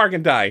 take that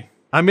bargain die.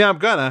 I mean, I'm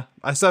gonna.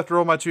 I still have to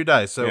roll my 2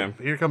 dice, so Yeah.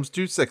 here comes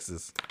 2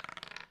 6s.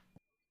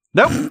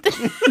 Nope.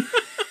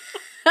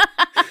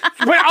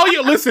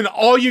 Wait,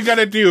 all you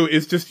gotta do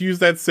is just use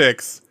that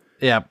 6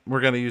 Yeah,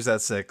 we're gonna use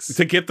that 6.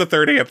 to get the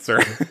third answer.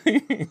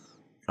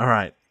 All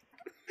right.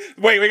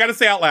 Wait, we gotta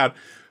say out loud.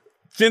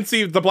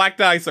 Jincy, the black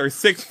dice are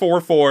 6,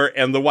 4, 4,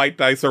 and the white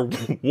dice are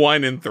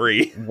 1 and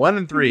 3. 1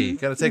 and 3.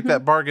 Gotta take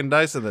that bargain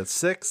dice of that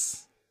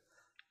 6.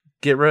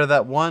 Get rid of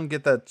that 1.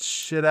 Get that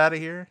shit out of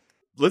here.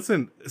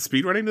 Listen,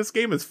 speedrunning this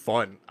game is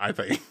fun, I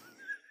think.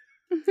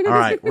 All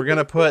right, we're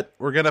gonna put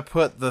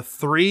the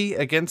 3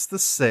 against the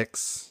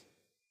 6,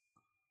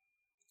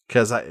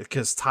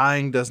 because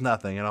tying does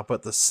nothing, and I'll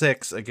put the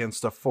 6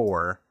 against a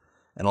 4,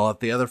 and I'll let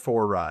the other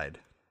 4 ride.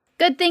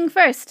 Good thing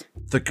first.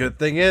 The good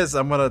thing is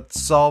I'm gonna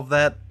solve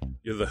that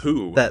You're the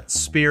who.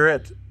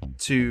 spirit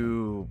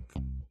to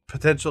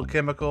potential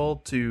chemical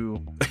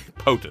to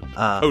Potent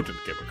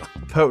chemical.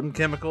 potent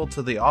chemical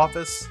to the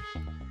office,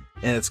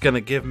 and it's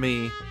gonna give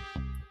me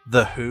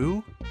the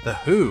who. The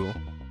who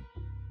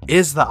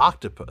is the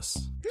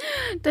octopus.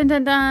 Dun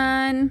dun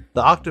dun.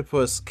 The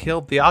octopus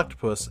killed the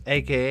octopus,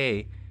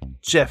 aka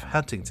Jeff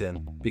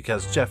Huntington,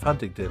 because Jeff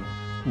Huntington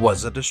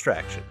was a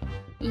distraction.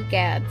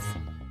 Egads.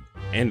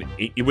 And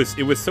it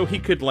was so he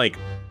could like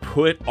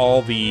put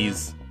all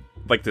these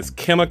like this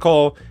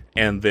chemical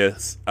and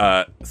this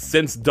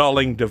sense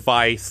dulling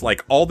device,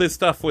 like all this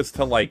stuff was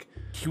to like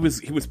he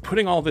was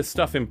putting all this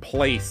stuff in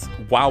place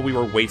while we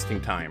were wasting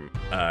time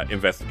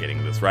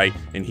investigating this, right?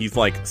 And he's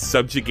like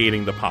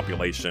subjugating the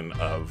population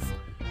of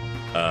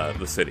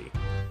the city.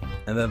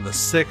 And then the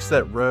 6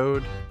 that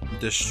rode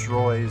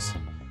destroys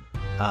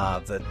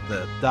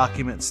the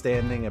document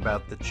standing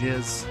about the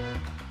jizz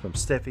from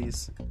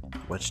Stiffy's,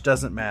 which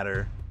doesn't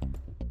matter.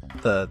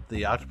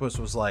 The octopus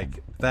was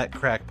like, that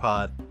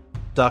crackpot,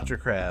 Dr.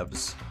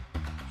 Krabs,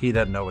 he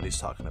doesn't know what he's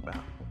talking about.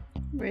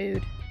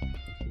 Rude.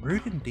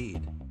 Rude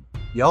indeed.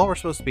 Y'all were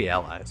supposed to be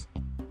allies.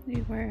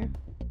 We were.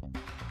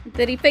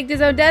 That he faked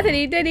his own death and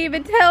he didn't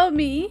even tell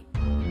me.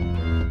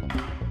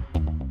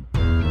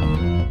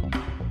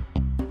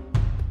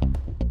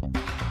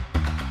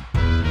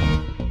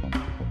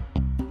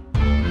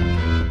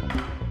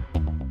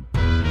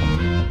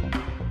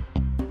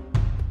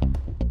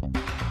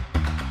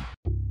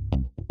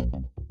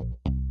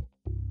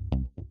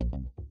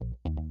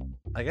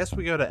 I guess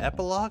we go to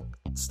epilogue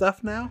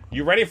stuff now?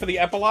 You ready for the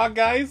epilogue,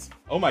 guys?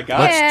 Oh my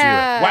god. Let's do it.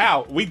 Yeah.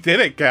 Wow, we did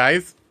it,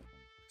 guys.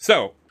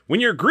 So,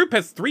 when your group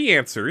has 3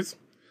 answers,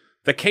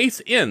 the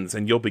case ends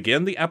and you'll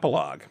begin the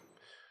epilogue.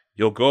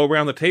 You'll go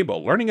around the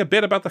table, learning a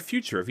bit about the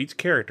future of each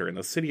character in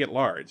the city at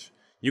large.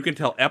 You can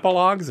tell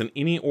epilogues in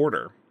any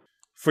order.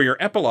 For your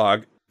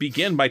epilogue,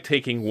 begin by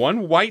taking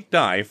 1 white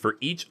die for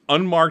each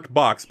unmarked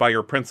box by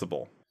your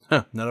principal.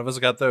 Huh, none of us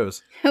got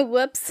those.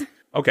 Whoops.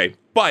 Okay,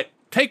 but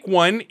take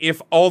 1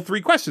 if all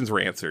 3 questions were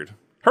answered.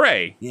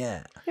 Hooray!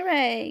 Yeah.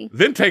 Hooray.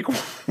 Then take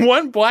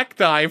 1 black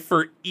die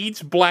for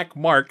each black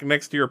mark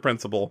next to your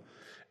principal,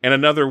 and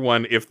another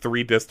one if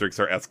 3 districts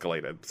are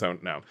escalated. So,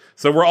 no.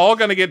 So we're all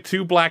going to get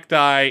 2 black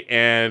die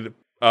and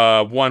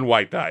 1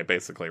 white die,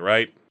 basically,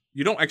 right?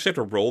 You don't actually have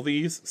to roll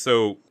these,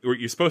 so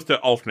you're supposed to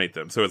alternate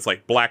them. So it's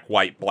like black,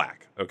 white,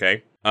 black,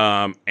 okay?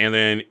 And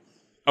then,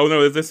 oh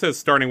no, this says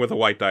starting with a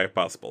white die if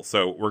possible.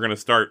 So we're going to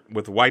start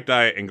with white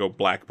die and go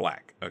black,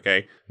 black,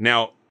 okay?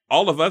 Now,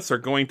 all of us are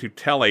going to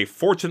tell a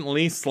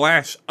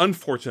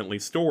fortunately/unfortunately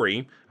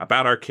story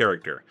about our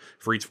character.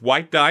 For each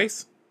white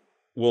dice,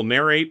 we'll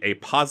narrate a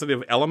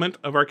positive element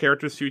of our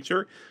character's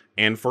future,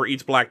 and for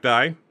each black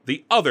die,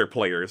 the other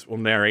players will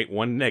narrate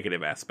one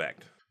negative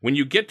aspect. When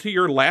you get to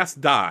your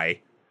last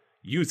die,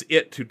 use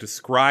it to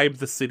describe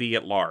the city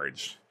at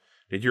large.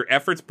 Did your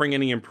efforts bring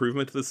any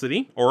improvement to the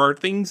city, or are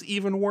things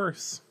even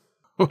worse?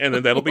 And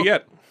then that'll be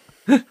it.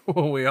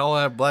 Well, we all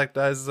have black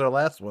dice as our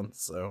last one,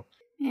 so.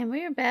 Man,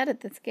 we are bad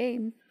at this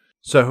game.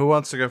 So who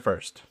wants to go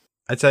first?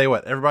 I tell you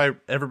what,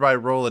 everybody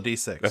roll a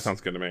d6. That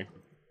sounds good to me.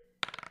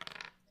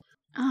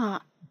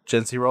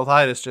 Jency rolled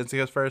highest. Jency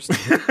goes first.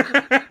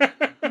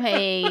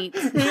 Wait,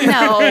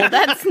 no,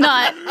 that's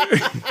not.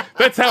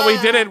 That's how we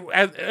did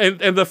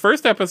it in the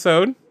first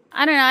episode.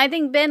 I don't know. I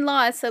think Ben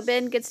lost, so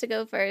Ben gets to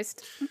go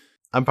first.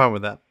 I'm fine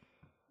with that.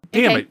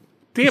 Damn it,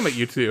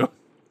 you two.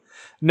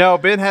 No,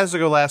 Ben has to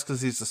go last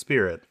because he's the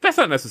spirit. That's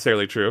not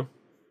necessarily true.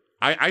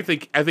 I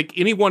think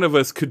any one of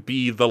us could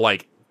be the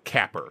like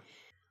capper.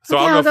 So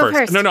Okay, I'll go first.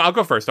 first. No, I'll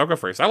go first.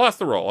 I lost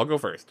the roll. I'll go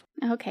first.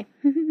 Okay.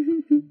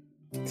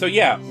 So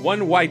yeah,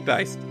 one white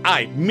dice.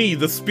 Me,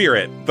 the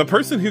spirit. The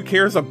person who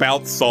cares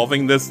about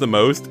solving this the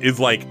most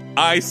is like,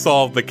 I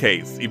solved the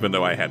case, even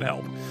though I had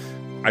help.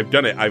 I've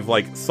done it. I've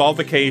like solved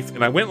the case,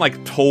 and I went and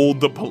like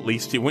told the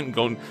police. She went and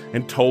go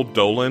and told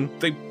Dolan.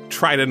 They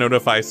try to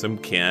notify some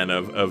kin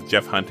of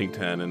Jeff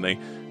Huntington, and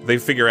they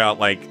figure out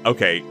like,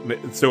 okay,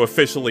 so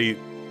officially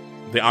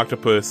the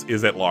octopus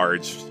is at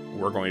large.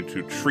 We're going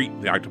to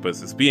treat the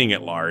octopus as being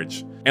at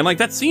large, and like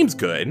that seems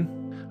good.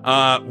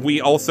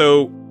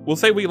 We'll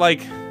say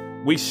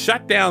we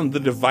shut down the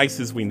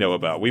devices we know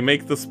about. We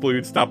make the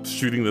Splood stop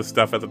shooting the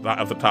stuff at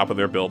the top of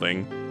their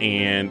building,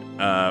 and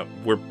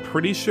we're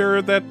pretty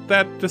sure that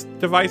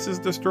device is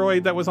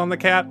destroyed that was on the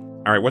cat.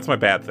 All right, what's my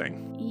bad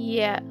thing?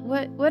 Yeah.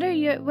 What are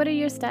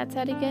your stats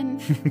at again?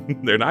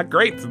 They're not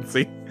great,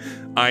 Cincy.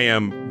 I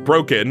am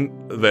broken.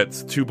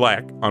 That's 2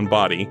 black on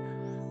body.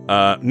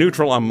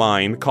 Neutral on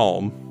mind.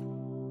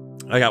 Calm.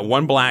 I got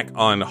 1 black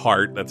on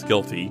heart. That's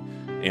guilty.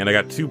 And I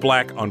got 2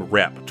 black on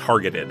rep.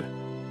 Targeted.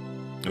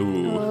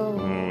 Ooh.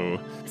 Oh.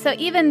 So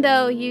even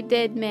though you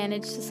did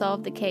manage to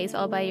solve the case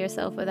all by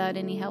yourself without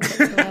any help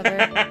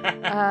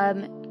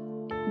whatsoever,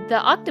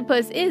 the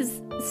octopus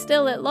is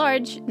still at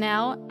large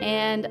now,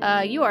 and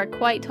you are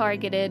quite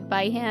targeted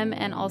by him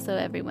and also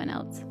everyone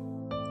else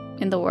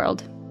in the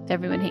world.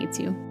 Everyone hates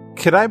you.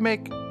 Could I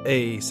make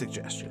a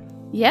suggestion?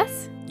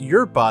 Yes?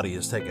 Your body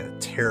has taken a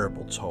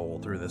terrible toll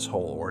through this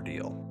whole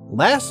ordeal.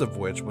 Last of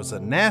which was a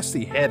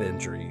nasty head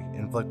injury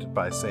inflicted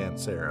by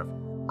Sans Serif.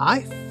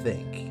 I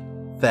think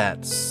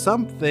that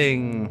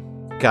something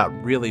got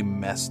really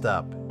messed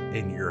up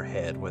in your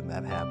head when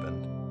that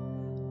happened,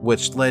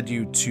 which led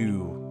you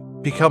to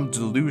become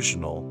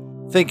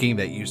delusional, thinking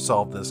that you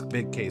solved this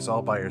big case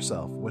all by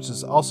yourself, which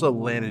has also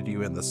landed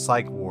you in the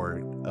psych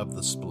ward of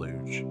the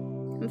splooge.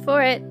 I'm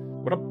for it.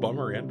 What a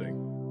bummer ending.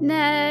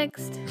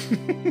 Next.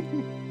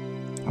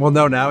 Well,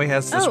 no, now he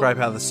has to describe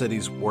how the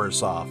city's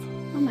worse off.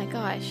 Oh my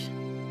gosh.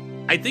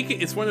 I think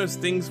it's one of those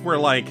things where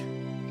like,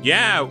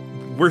 yeah,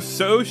 we're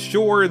so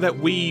sure that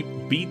we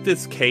beat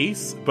this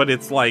case, but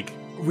it's like,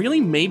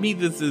 really, maybe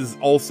this is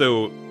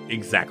also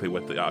exactly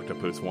what the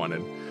octopus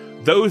wanted.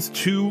 Those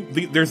two,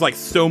 there's like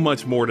so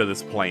much more to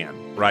this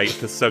plan, right?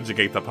 To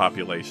subjugate the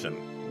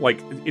population. Like,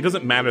 it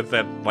doesn't matter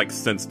that like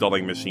sense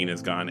dulling machine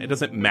is gone. It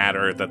doesn't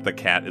matter that the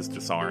cat is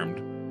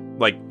disarmed.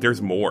 Like,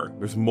 there's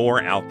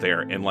more out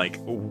there, and like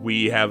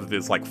we have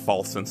this like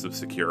false sense of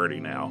security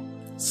now.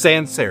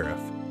 Sans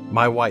Serif,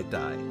 my white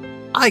die.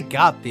 I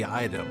got the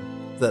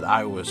item that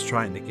I was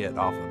trying to get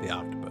off of the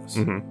octopus.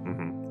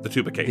 The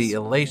tuba case. The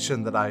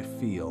elation that I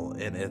feel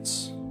in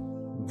its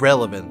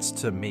relevance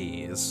to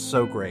me is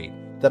so great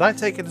that I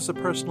take it as a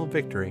personal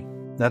victory.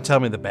 Now tell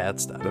me the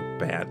bad stuff. The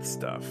bad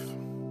stuff.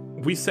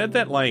 We said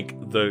that like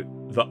the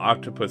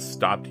octopus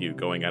stopped you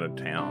going out of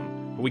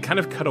town, but we kind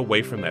of cut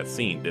away from that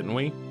scene, didn't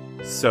we?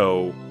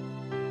 So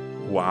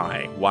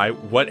why?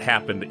 What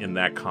happened in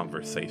that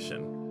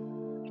conversation?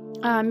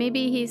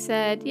 Maybe he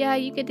said, yeah,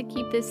 you get to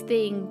keep this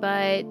thing,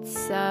 but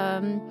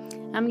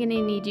I'm going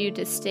to need you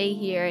to stay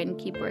here and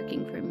keep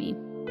working for me.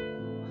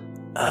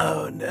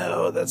 Oh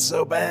no, that's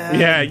so bad.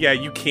 Yeah,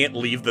 you can't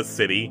leave the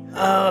city.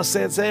 Oh,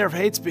 Sans Serif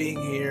hates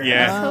being here.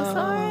 Yeah. I'm so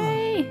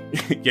sorry.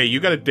 Yeah, you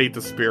gotta date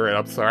the spirit,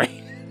 I'm sorry.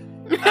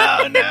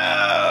 Oh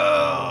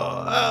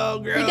no! Oh,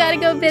 gross. You gotta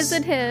go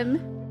visit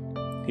him.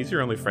 He's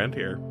your only friend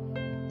here.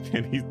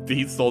 And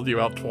he sold you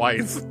out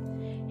twice.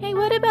 Hey,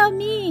 what about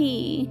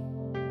me?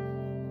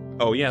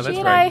 Oh yeah, that's She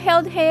and I right.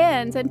 held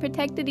hands and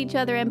protected each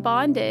other and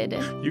bonded.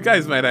 You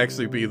guys might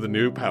actually be the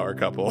new power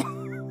couple.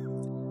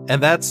 And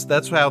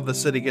that's how the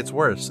city gets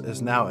worse,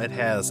 is now it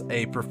has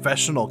a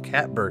professional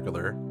cat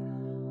burglar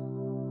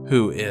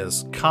who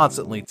is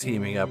constantly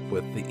teaming up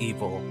with the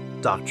evil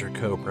Dr.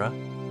 Cobra,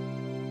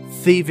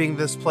 thieving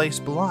this place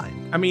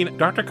blind. I mean,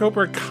 Dr.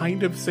 Cobra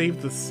kind of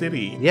saved the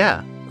city.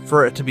 Yeah,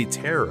 for it to be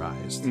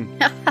terrorized.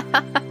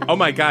 Oh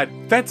my god,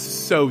 that's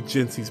so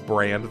Jincy's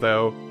brand,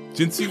 though.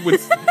 Jincy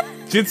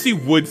Jinxie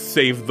would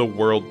save the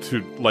world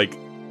to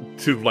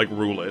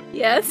rule it.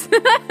 Yes.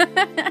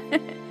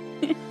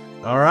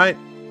 All right,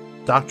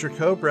 Dr.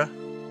 Cobra.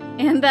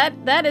 And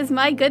that is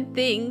my good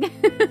thing.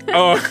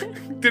 Oh,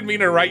 didn't mean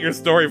to write your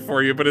story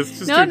for you, but it's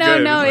just No. too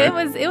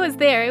good. It was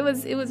there.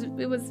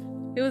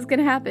 It was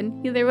gonna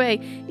happen either way.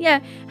 Yeah.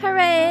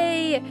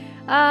 Hooray!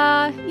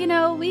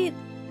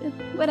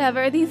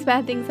 Whatever. These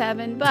bad things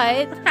happen,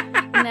 but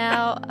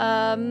now,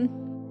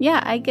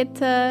 I get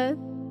to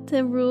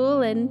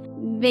rule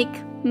and make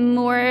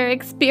more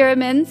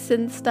experiments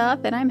and stuff,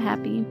 and I'm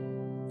happy.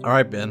 All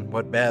right, Ben.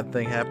 What bad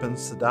thing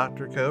happens to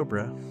Dr.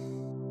 Cobra?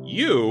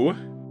 You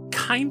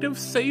kind of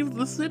saved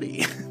the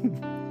city.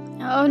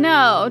 Oh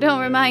no, don't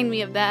remind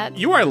me of that.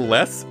 You are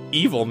less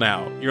evil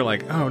now. You're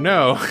like, oh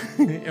no,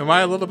 am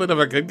I a little bit of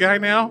a good guy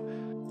now?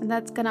 And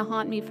that's gonna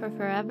haunt me for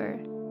forever.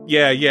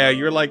 Yeah,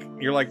 you're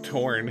like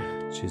torn.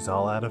 She's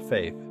all out of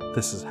faith.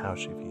 This is how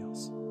she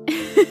feels.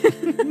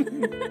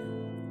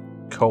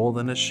 Cold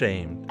and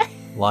ashamed,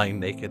 lying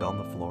naked on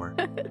the floor.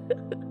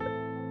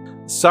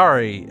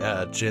 Sorry,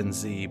 Gen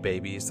Z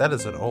babies. That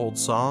is an old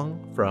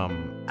song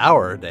from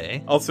our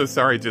day. Also,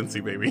 sorry,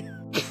 Jinxie baby.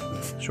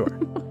 Sure.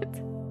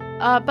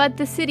 But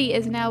the city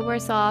is now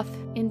worse off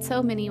in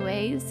so many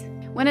ways.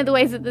 One of the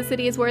ways that the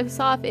city is worse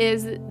off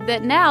is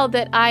that now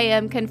that I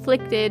am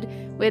conflicted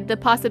with the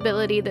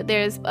possibility that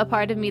there's a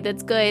part of me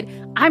that's good,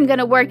 I'm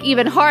gonna work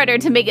even harder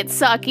to make it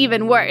suck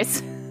even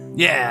worse.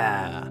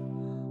 Yeah.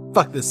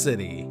 Fuck this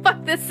city.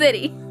 Fuck this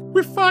city.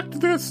 We fucked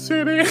this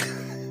city.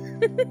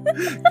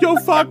 Yo,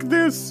 fuck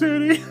this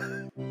city.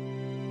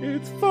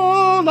 It's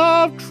full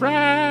of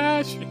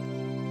trash.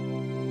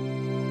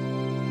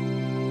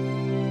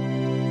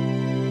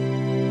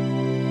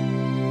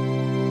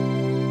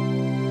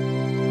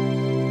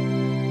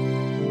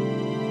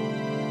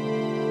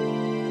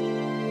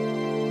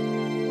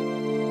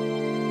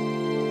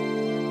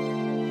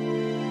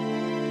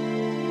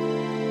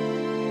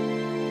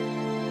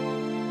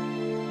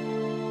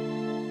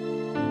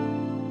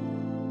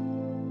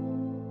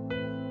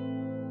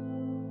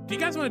 Do you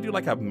guys want to do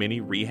like a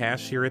mini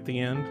rehash here at the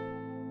end?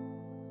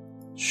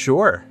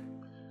 Sure.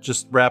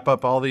 Just wrap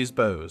up all these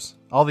bows.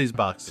 All these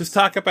boxes. Just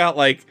talk about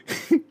like,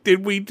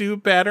 did we do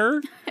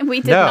better?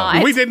 We did No.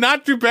 not. We did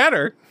not do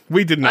better.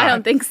 We did not. I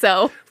don't think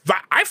so. But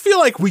I feel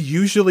like we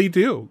usually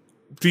do.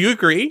 Do you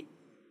agree?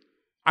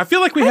 I feel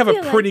like we have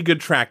a pretty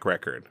good track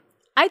record.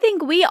 I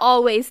think we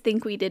always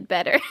think we did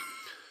better.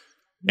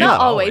 Not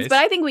always, but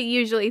I think we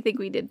usually think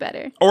we did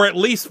better. Or at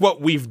least what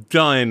we've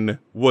done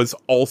was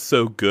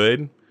also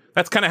good.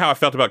 That's kind of how I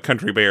felt about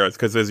Country Bears,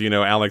 because as you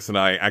know, Alex and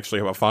I actually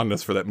have a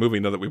fondness for that movie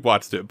now that we've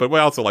watched it, but we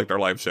also liked our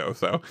live show,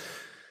 so.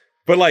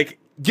 But like,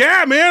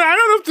 yeah, man, I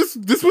don't know if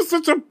this was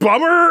such a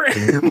bummer.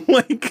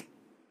 Like,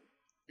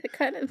 It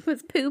kind of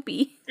was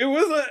poopy. it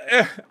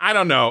was I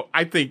don't know.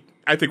 I think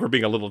we're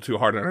being a little too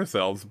hard on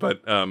ourselves,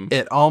 but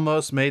It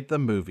almost made the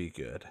movie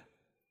good.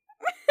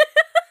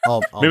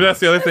 maybe that's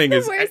the other thing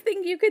That's is the worst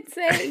thing you could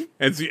say.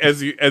 as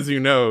you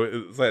know,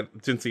 is that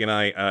Jinxie and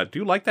I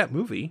do like that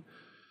movie.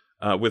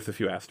 With a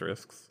few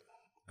asterisks.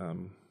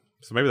 So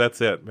maybe that's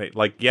it.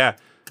 Like, yeah,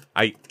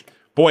 I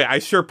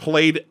sure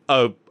played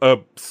a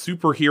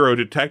superhero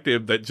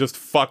detective that just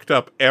fucked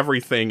up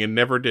everything and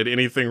never did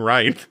anything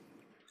right.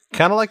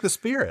 Kind of like The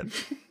Spirit.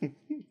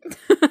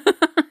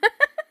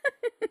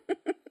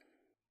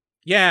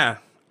 Yeah.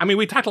 I mean,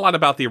 we talked a lot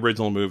about the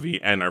original movie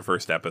in our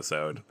first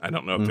episode. I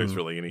don't know if there's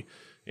really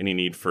any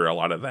need for a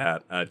lot of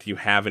that.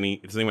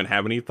 Does anyone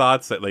have any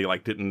thoughts that they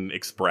like didn't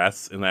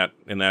express in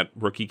that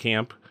rookie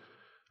camp?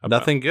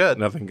 Nothing good.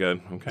 Nothing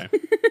good. Okay.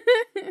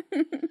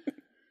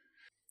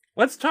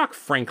 Let's talk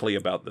frankly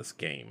about this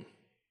game.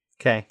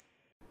 Okay.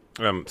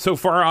 So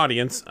for our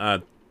audience,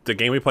 the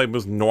game we played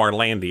was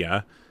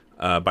Norlandia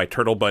by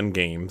Turtle Bun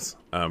Games,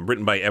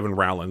 written by Evan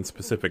Rowland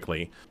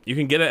specifically. You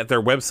can get it at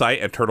their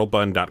website at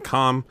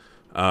turtlebun.com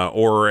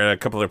or at a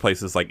couple other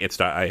places like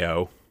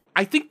itch.io.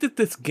 I think that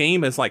this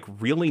game is like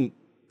really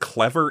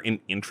clever and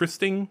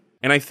interesting,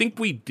 and I think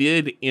we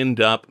did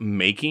end up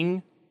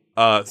making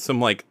some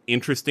like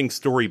interesting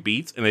story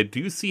beats, and I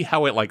do see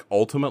how it like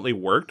ultimately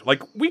worked.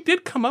 Like, we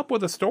did come up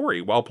with a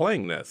story while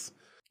playing this.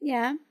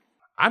 Yeah.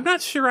 I'm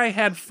not sure I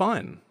had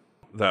fun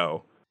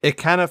though. It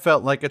kind of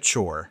felt like a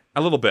chore.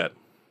 A little bit.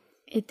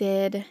 It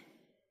did.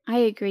 I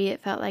agree.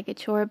 It felt like a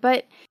chore,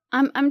 but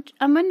I'm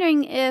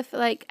wondering if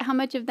like how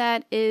much of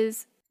that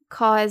is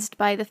caused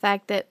by the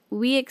fact that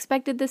we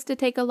expected this to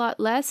take a lot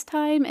less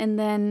time, and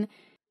then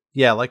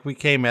Yeah, like we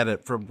came at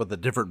it with a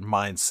different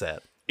mindset.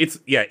 It's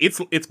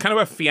kind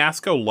of a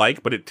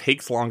Fiasco-like, but it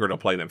takes longer to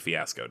play than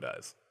Fiasco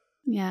does.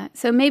 yeah.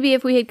 So maybe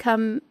if we had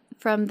come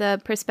from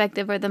the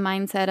perspective or the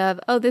mindset of,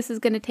 oh, this is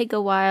going to take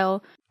a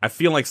while. I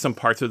feel like some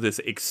parts of this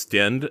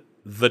extend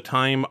the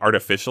time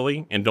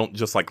artificially and don't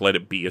just like let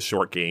it be a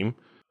short game.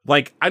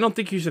 Like, I don't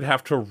think you should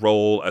have to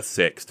roll a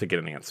 6 to get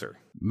an answer.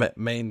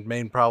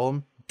 Main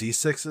problem,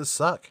 D6s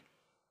suck.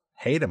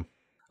 Hate them.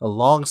 A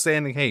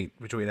long-standing hate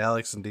between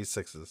Alex and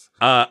D6s.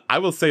 I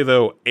will say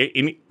though,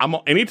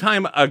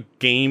 anytime a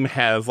game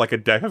has like a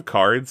deck of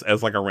cards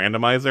as like a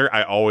randomizer,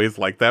 I always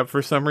like that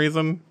for some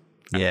reason.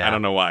 Yeah. I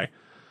don't know why.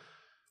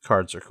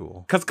 Cards are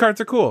cool. Because cards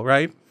are cool,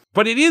 right?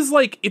 But it is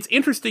like, it's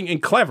interesting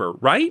and clever,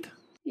 right?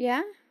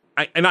 Yeah.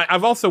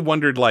 I've also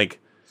wondered, like,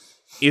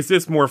 is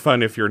this more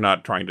fun if you're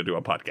not trying to do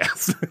a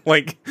podcast?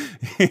 Like,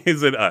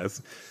 is it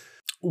us?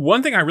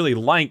 One thing I really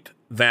liked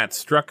that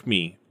struck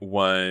me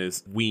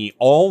was we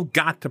all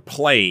got to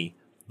play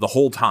the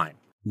whole time.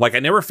 Like, I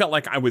never felt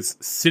like I was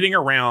sitting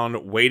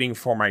around waiting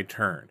for my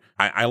turn.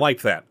 I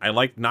liked that. I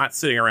liked not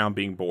sitting around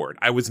being bored.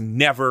 I was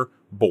never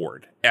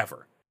bored,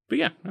 ever. But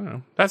yeah, I don't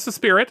know. That's the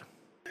spirit.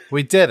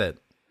 We did it.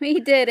 We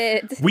did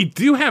it. We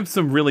do have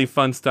some really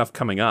fun stuff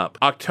coming up.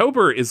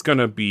 October is going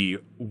to be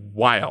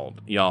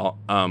wild, y'all.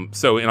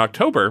 So in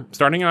October,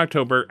 starting in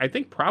October, I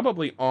think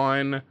probably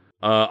on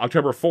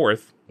October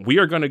 4th, we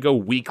are going to go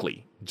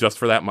weekly just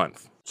for that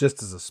month.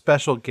 Just as a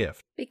special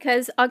gift.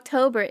 Because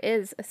October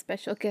is a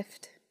special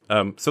gift.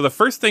 So the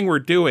first thing we're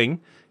doing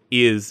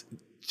is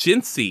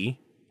Jinsey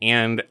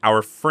and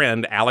our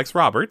friend Alex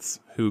Roberts,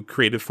 who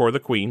created For the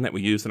Queen that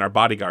we used in our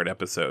Bodyguard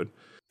episode.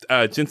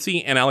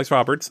 Jinsey and Alex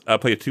Roberts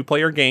play a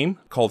 2-player game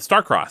called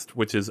Star-Crossed,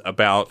 which is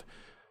about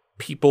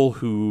people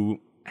who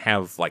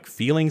have like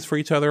feelings for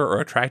each other or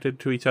attracted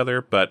to each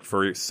other, but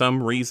for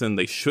some reason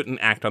they shouldn't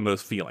act on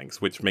those feelings,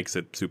 which makes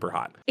it super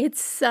hot.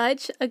 It's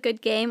such a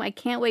good game. I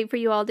can't wait for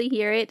you all to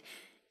hear it.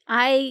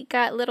 I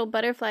got little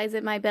butterflies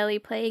in my belly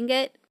playing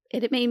it.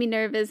 It made me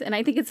nervous, and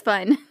I think it's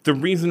fun. The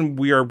reason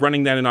we are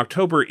running that in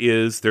October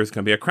is there's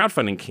going to be a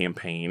crowdfunding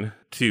campaign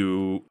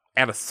to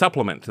add a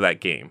supplement to that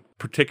game,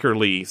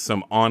 particularly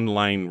some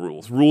online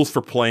rules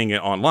for playing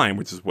it online,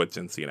 which is what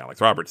Jinsey and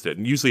Alex Roberts did.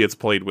 And usually it's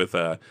played with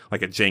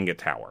like a Jenga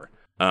tower.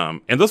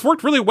 And those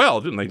worked really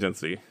well, didn't they,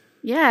 Jinsey?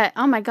 Yeah,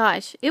 oh my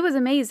gosh. It was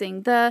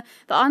amazing. The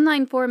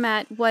online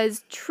format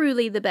was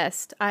truly the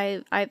best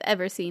I've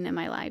ever seen in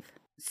my life.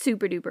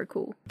 Super duper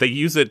cool. They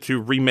use it to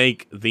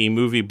remake the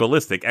movie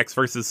Ballistic, X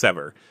vs.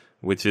 Sever,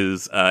 which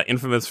is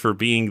infamous for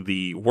being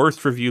the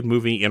worst reviewed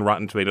movie in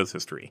Rotten Tomatoes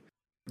history.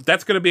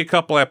 That's going to be a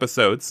couple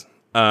episodes.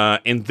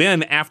 And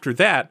then after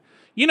that,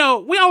 you know,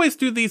 we always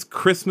do these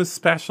Christmas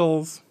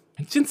specials.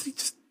 And Jinsey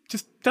just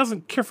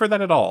doesn't care for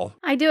that at all.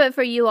 I do it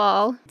for you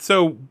all.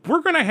 So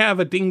we're going to have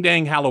a Ding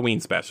Dang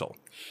Halloween special.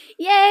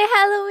 Yay,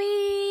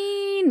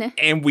 Halloween!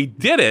 And we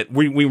did it.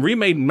 We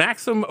remade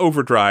Maximum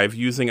Overdrive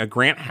using a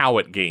Grant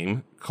Howitt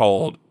game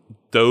called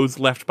Those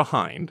Left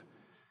Behind.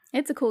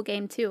 It's a cool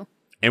game, too.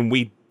 And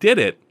we did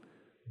it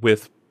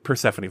with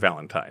Persephone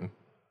Valentine.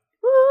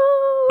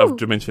 Woo! Of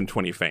Dimension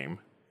 20 fame.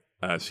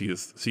 She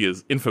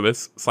is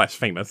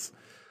infamous/famous.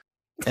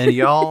 And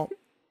y'all,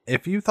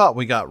 if you thought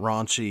we got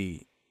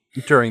raunchy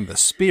during the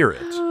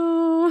spirit,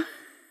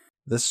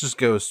 this just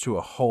goes to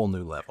a whole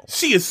new level.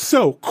 She is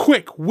so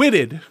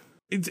quick-witted.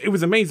 It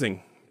was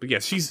amazing. But yeah,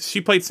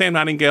 she played Sam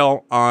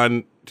Nightingale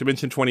on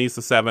Dimension 20's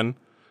The Seven.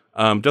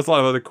 Does a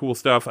lot of other cool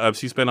stuff.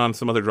 She's been on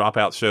some other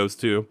Dropout shows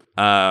too.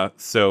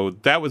 So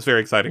that was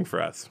very exciting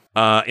for us.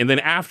 And then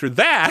after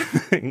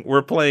that,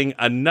 we're playing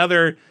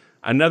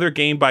another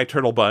game by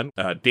Turtle Bun,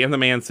 Dan the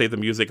Man Save the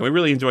Music. And we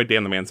really enjoyed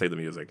Dan the Man Save the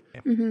Music.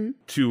 Mm-hmm.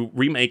 To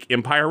remake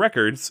Empire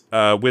Records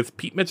with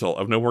Pete Mitchell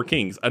of No More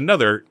Kings.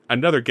 Another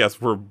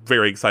guest we're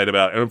very excited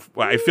about. And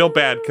I feel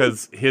bad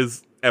because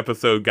his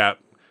episode got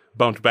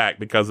bumped back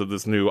because of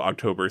this new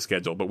October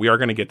schedule. But we are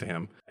going to get to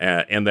him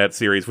and that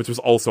series, which was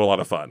also a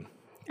lot of fun.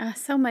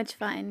 So much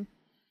fun.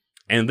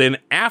 And then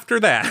after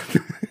that,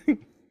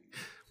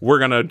 we're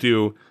going to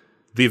do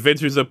The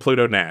Adventures of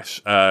Pluto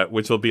Nash,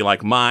 which will be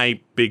like my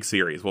big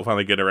series. We'll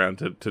finally get around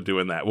to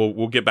doing that.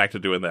 We'll get back to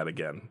doing that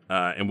again.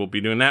 And we'll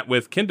be doing that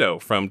with Kendo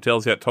from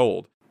Tales Yet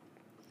Told.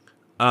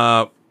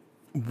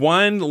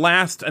 One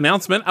last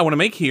announcement I want to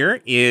make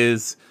here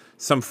is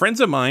some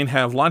friends of mine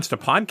have launched a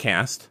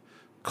podcast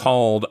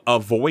called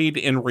Avoid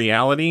in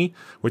Reality,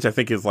 which I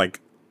think is like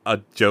a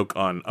joke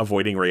on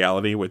avoiding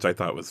reality, which I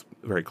thought was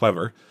very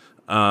clever.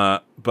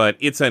 But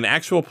it's an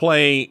actual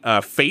play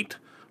Fate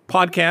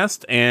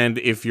podcast, and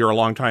if you're a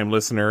longtime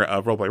listener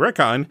of Roleplay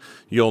Retcon,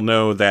 you'll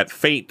know that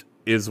Fate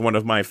is one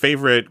of my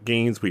favorite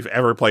games we've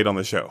ever played on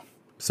the show.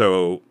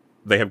 So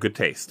they have good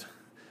taste.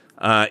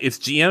 It's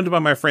GM'd by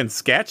my friend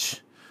Sketch,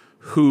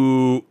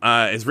 who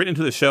has written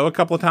into the show a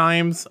couple of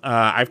times.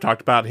 I've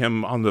talked about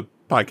him on the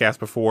podcast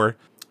before.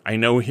 I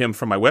know him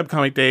from my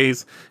webcomic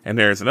days, and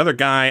there's another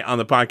guy on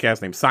the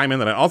podcast named Simon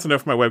that I also know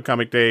from my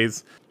webcomic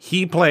days.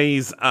 He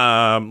plays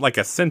like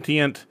a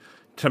sentient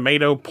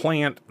tomato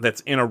plant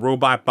that's in a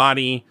robot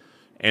body,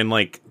 and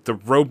like the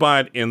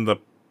robot and the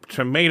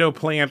tomato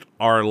plant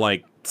are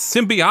like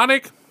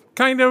symbiotic,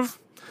 kind of.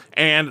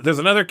 And there's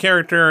another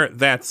character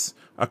that's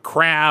a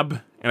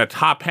crab and a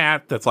top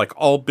hat that's like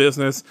all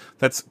business,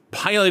 that's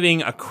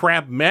piloting a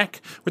crab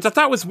mech, which I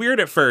thought was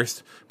weird at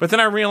first, but then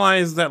I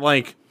realized that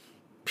like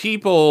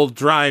people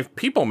drive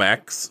people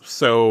mechs,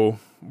 so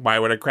why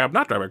would a crab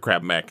not drive a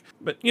crab mech?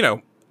 But, you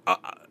know,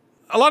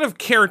 a lot of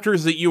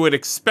characters that you would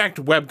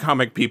expect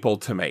webcomic people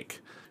to make.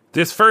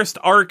 This first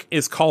arc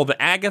is called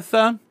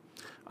Agatha.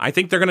 I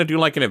think they're going to do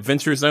like an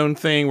Adventure Zone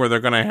thing where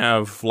they're going to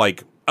have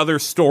like other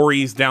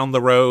stories down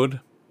the road.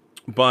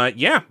 But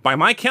yeah, by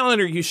my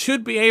calendar, you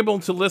should be able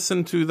to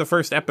listen to the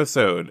first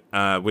episode,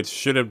 which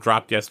should have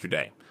dropped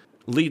yesterday.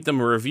 Leave them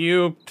a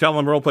review. Tell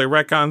them Roleplay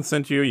Retcon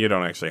sent you. You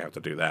don't actually have to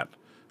do that.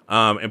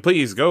 And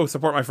please go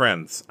support my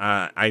friends.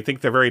 I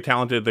think they're very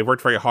talented. They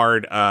worked very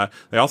hard.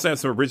 They also have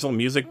some original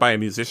music by a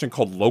musician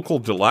called Local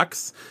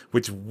Deluxe,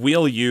 which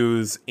we'll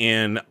use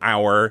in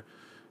our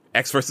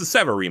X vs.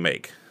 Sever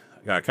remake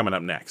coming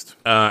up next.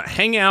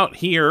 Hang out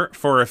here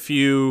for a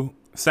few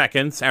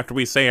seconds after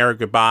we say our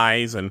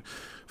goodbyes and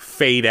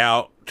fade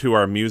out to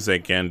our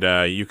music, and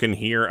you can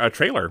hear a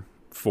trailer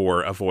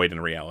for A Void in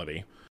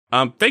Reality.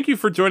 Thank you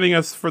for joining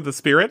us for The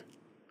Spirit.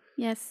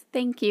 Yes,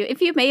 thank you.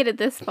 If you made it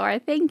this far,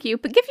 thank you.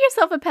 But give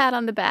yourself a pat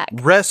on the back.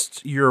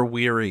 Rest your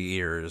weary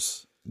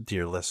ears,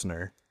 dear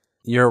listener.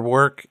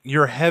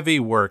 Your heavy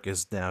work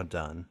is now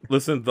done.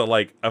 Listen,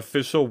 the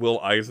official Will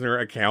Eisner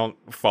account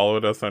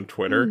followed us on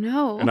Twitter. Oh,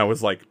 no. And I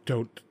was like,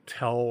 don't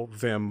tell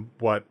them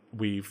what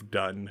we've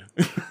done.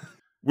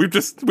 we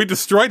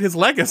destroyed his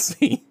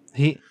legacy.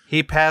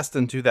 He passed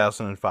in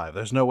 2005.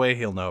 There's no way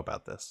he'll know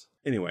about this.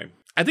 Anyway,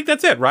 I think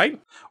that's it, right?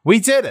 We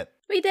did it.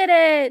 We did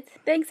it.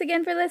 Thanks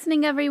again for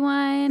listening,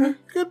 everyone.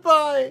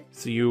 Goodbye.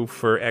 See you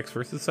for X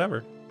vs.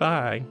 Sever.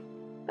 Bye.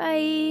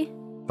 Bye.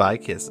 Bye,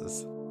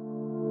 kisses.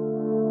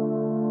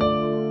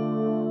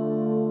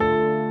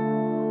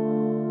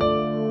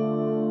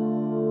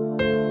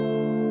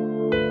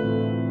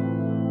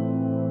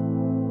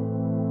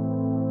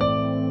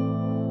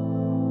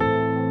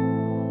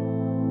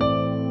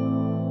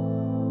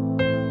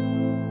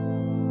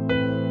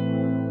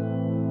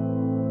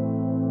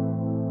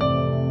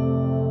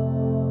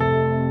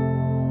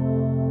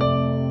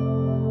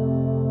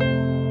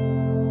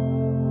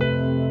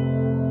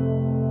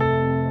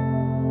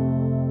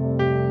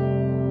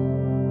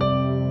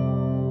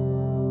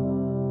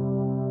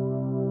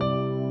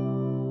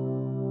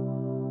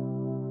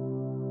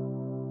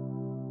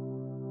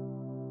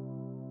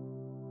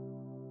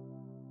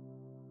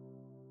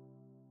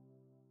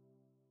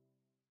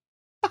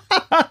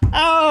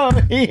 Oh,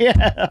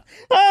 yeah.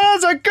 Oh,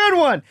 that's a good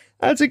one.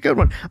 That's a good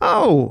one.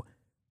 Oh,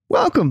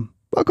 welcome.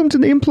 Welcome to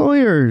the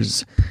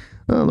Employers,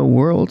 the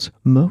world's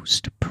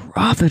most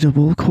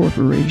profitable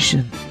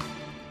corporation.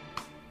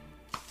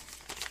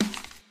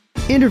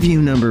 Interview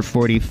number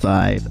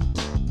 45.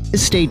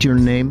 State your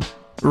name.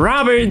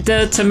 Robert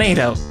the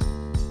Tomato.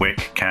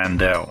 Wick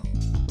Candell.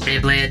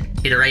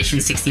 Fairblade, iteration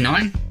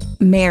 69.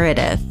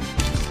 Meredith.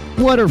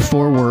 What are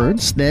 4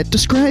 words that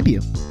describe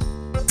you?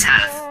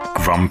 Tough.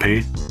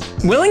 Grumpy.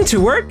 Willing to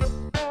work?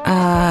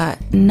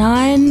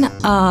 None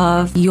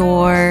of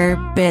your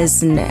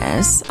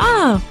business.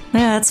 Oh,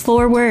 yeah, that's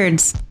 4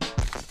 words.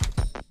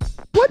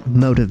 What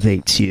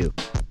motivates you?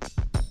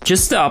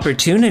 Just the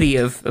opportunity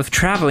of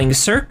traveling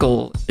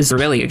Circle is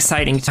really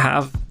exciting. To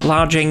have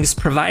lodgings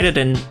provided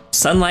and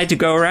sunlight to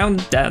go around,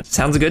 that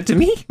sounds good to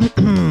me.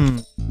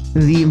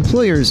 The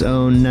employers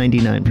own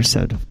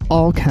 99% of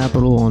all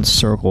capital on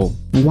Circle.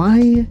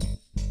 Why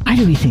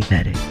do we think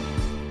that is?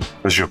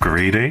 Was your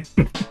greedy?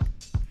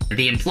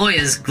 The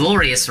employer's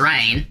glorious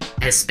reign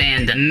has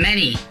spanned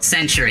many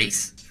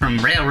centuries, from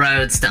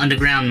railroads to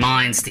underground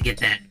mines to get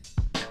that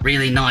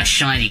really nice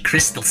shiny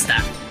crystal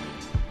stuff.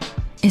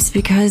 It's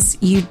because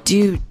you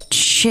do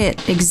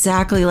shit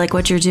exactly like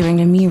what you're doing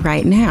to me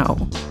right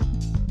now.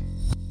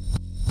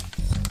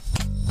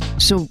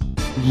 So,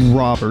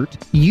 Robert,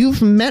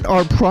 you've met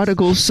our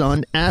prodigal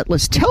son,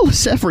 Atlas. Tell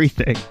us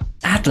everything.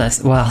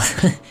 Atlas, well,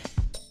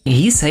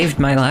 he saved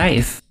my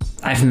life.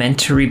 I've meant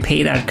to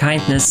repay that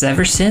kindness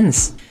ever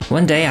since.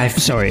 One day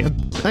Sorry,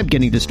 I'm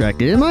getting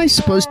distracted. Am I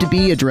supposed to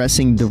be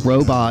addressing the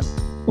robot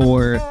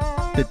or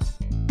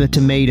the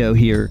tomato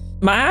here?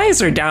 My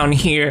eyes are down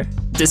here.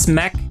 This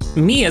mech,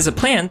 me as a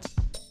plant,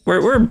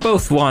 we're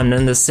both one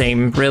and the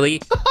same,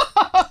 really.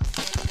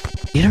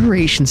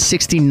 Iteration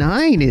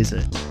 69, is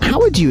it? How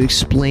would you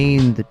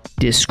explain the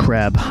disc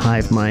crab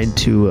hive mind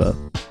to a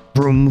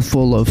room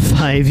full of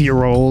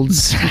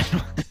 5-year-olds?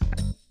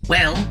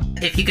 Well,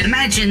 if you can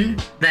imagine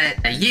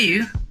that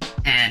you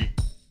and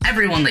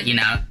everyone that you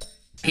know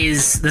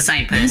is the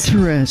same person.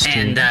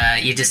 Interesting.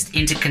 And you're just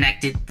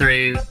interconnected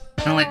through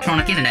an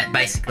electronic internet,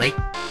 basically.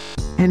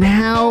 And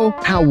how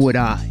would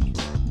I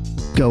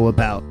go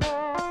about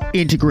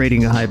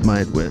integrating a hive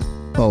mind with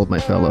all of my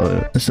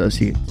fellow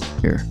associates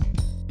here?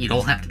 You'd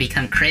all have to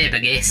become crab, I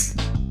guess.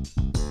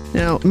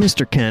 Now,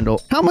 Mr.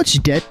 Candle, how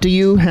much debt do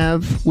you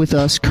have with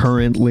us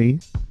currently?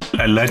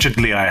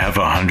 Allegedly, I have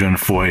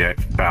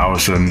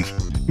 148,000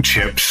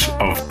 chips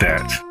of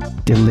debt.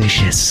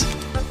 Delicious.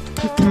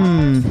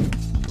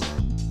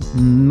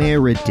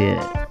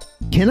 Meredith.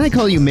 Can I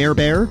call you Mare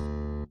Bear?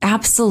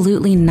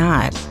 Absolutely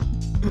not.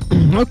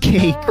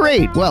 Okay,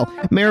 great. Well,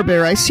 Mare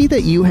Bear, I see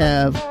that you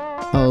have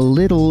a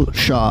little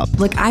shop.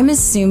 Look, I'm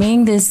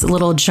assuming this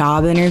little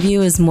job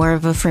interview is more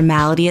of a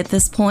formality at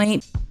this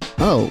point.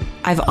 Oh.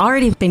 I've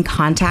already been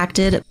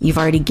contacted. You've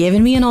already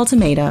given me an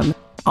ultimatum.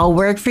 I'll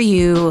work for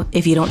you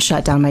if you don't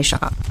shut down my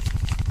shop.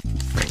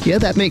 Yeah,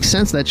 that makes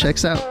sense. That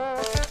checks out.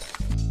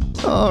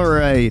 All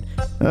right.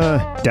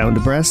 Down to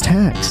brass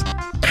tacks.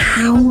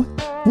 How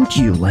would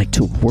you like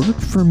to work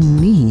for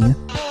me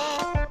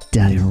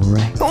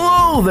direct?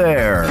 Hello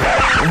there!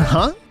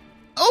 Huh?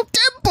 Oh,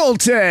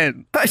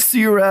 Templeton! I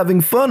see you're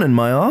having fun in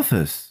my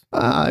office.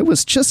 I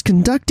was just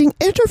conducting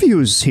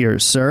interviews here,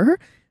 sir.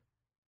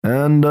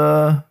 And, who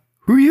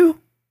are you?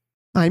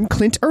 I'm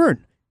Clint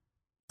Earn.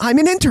 I'm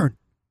an intern.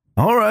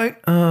 All right,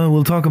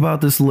 we'll talk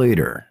about this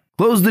later.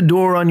 Close the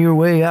door on your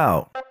way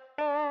out.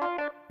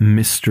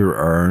 Mr.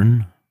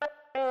 Earn.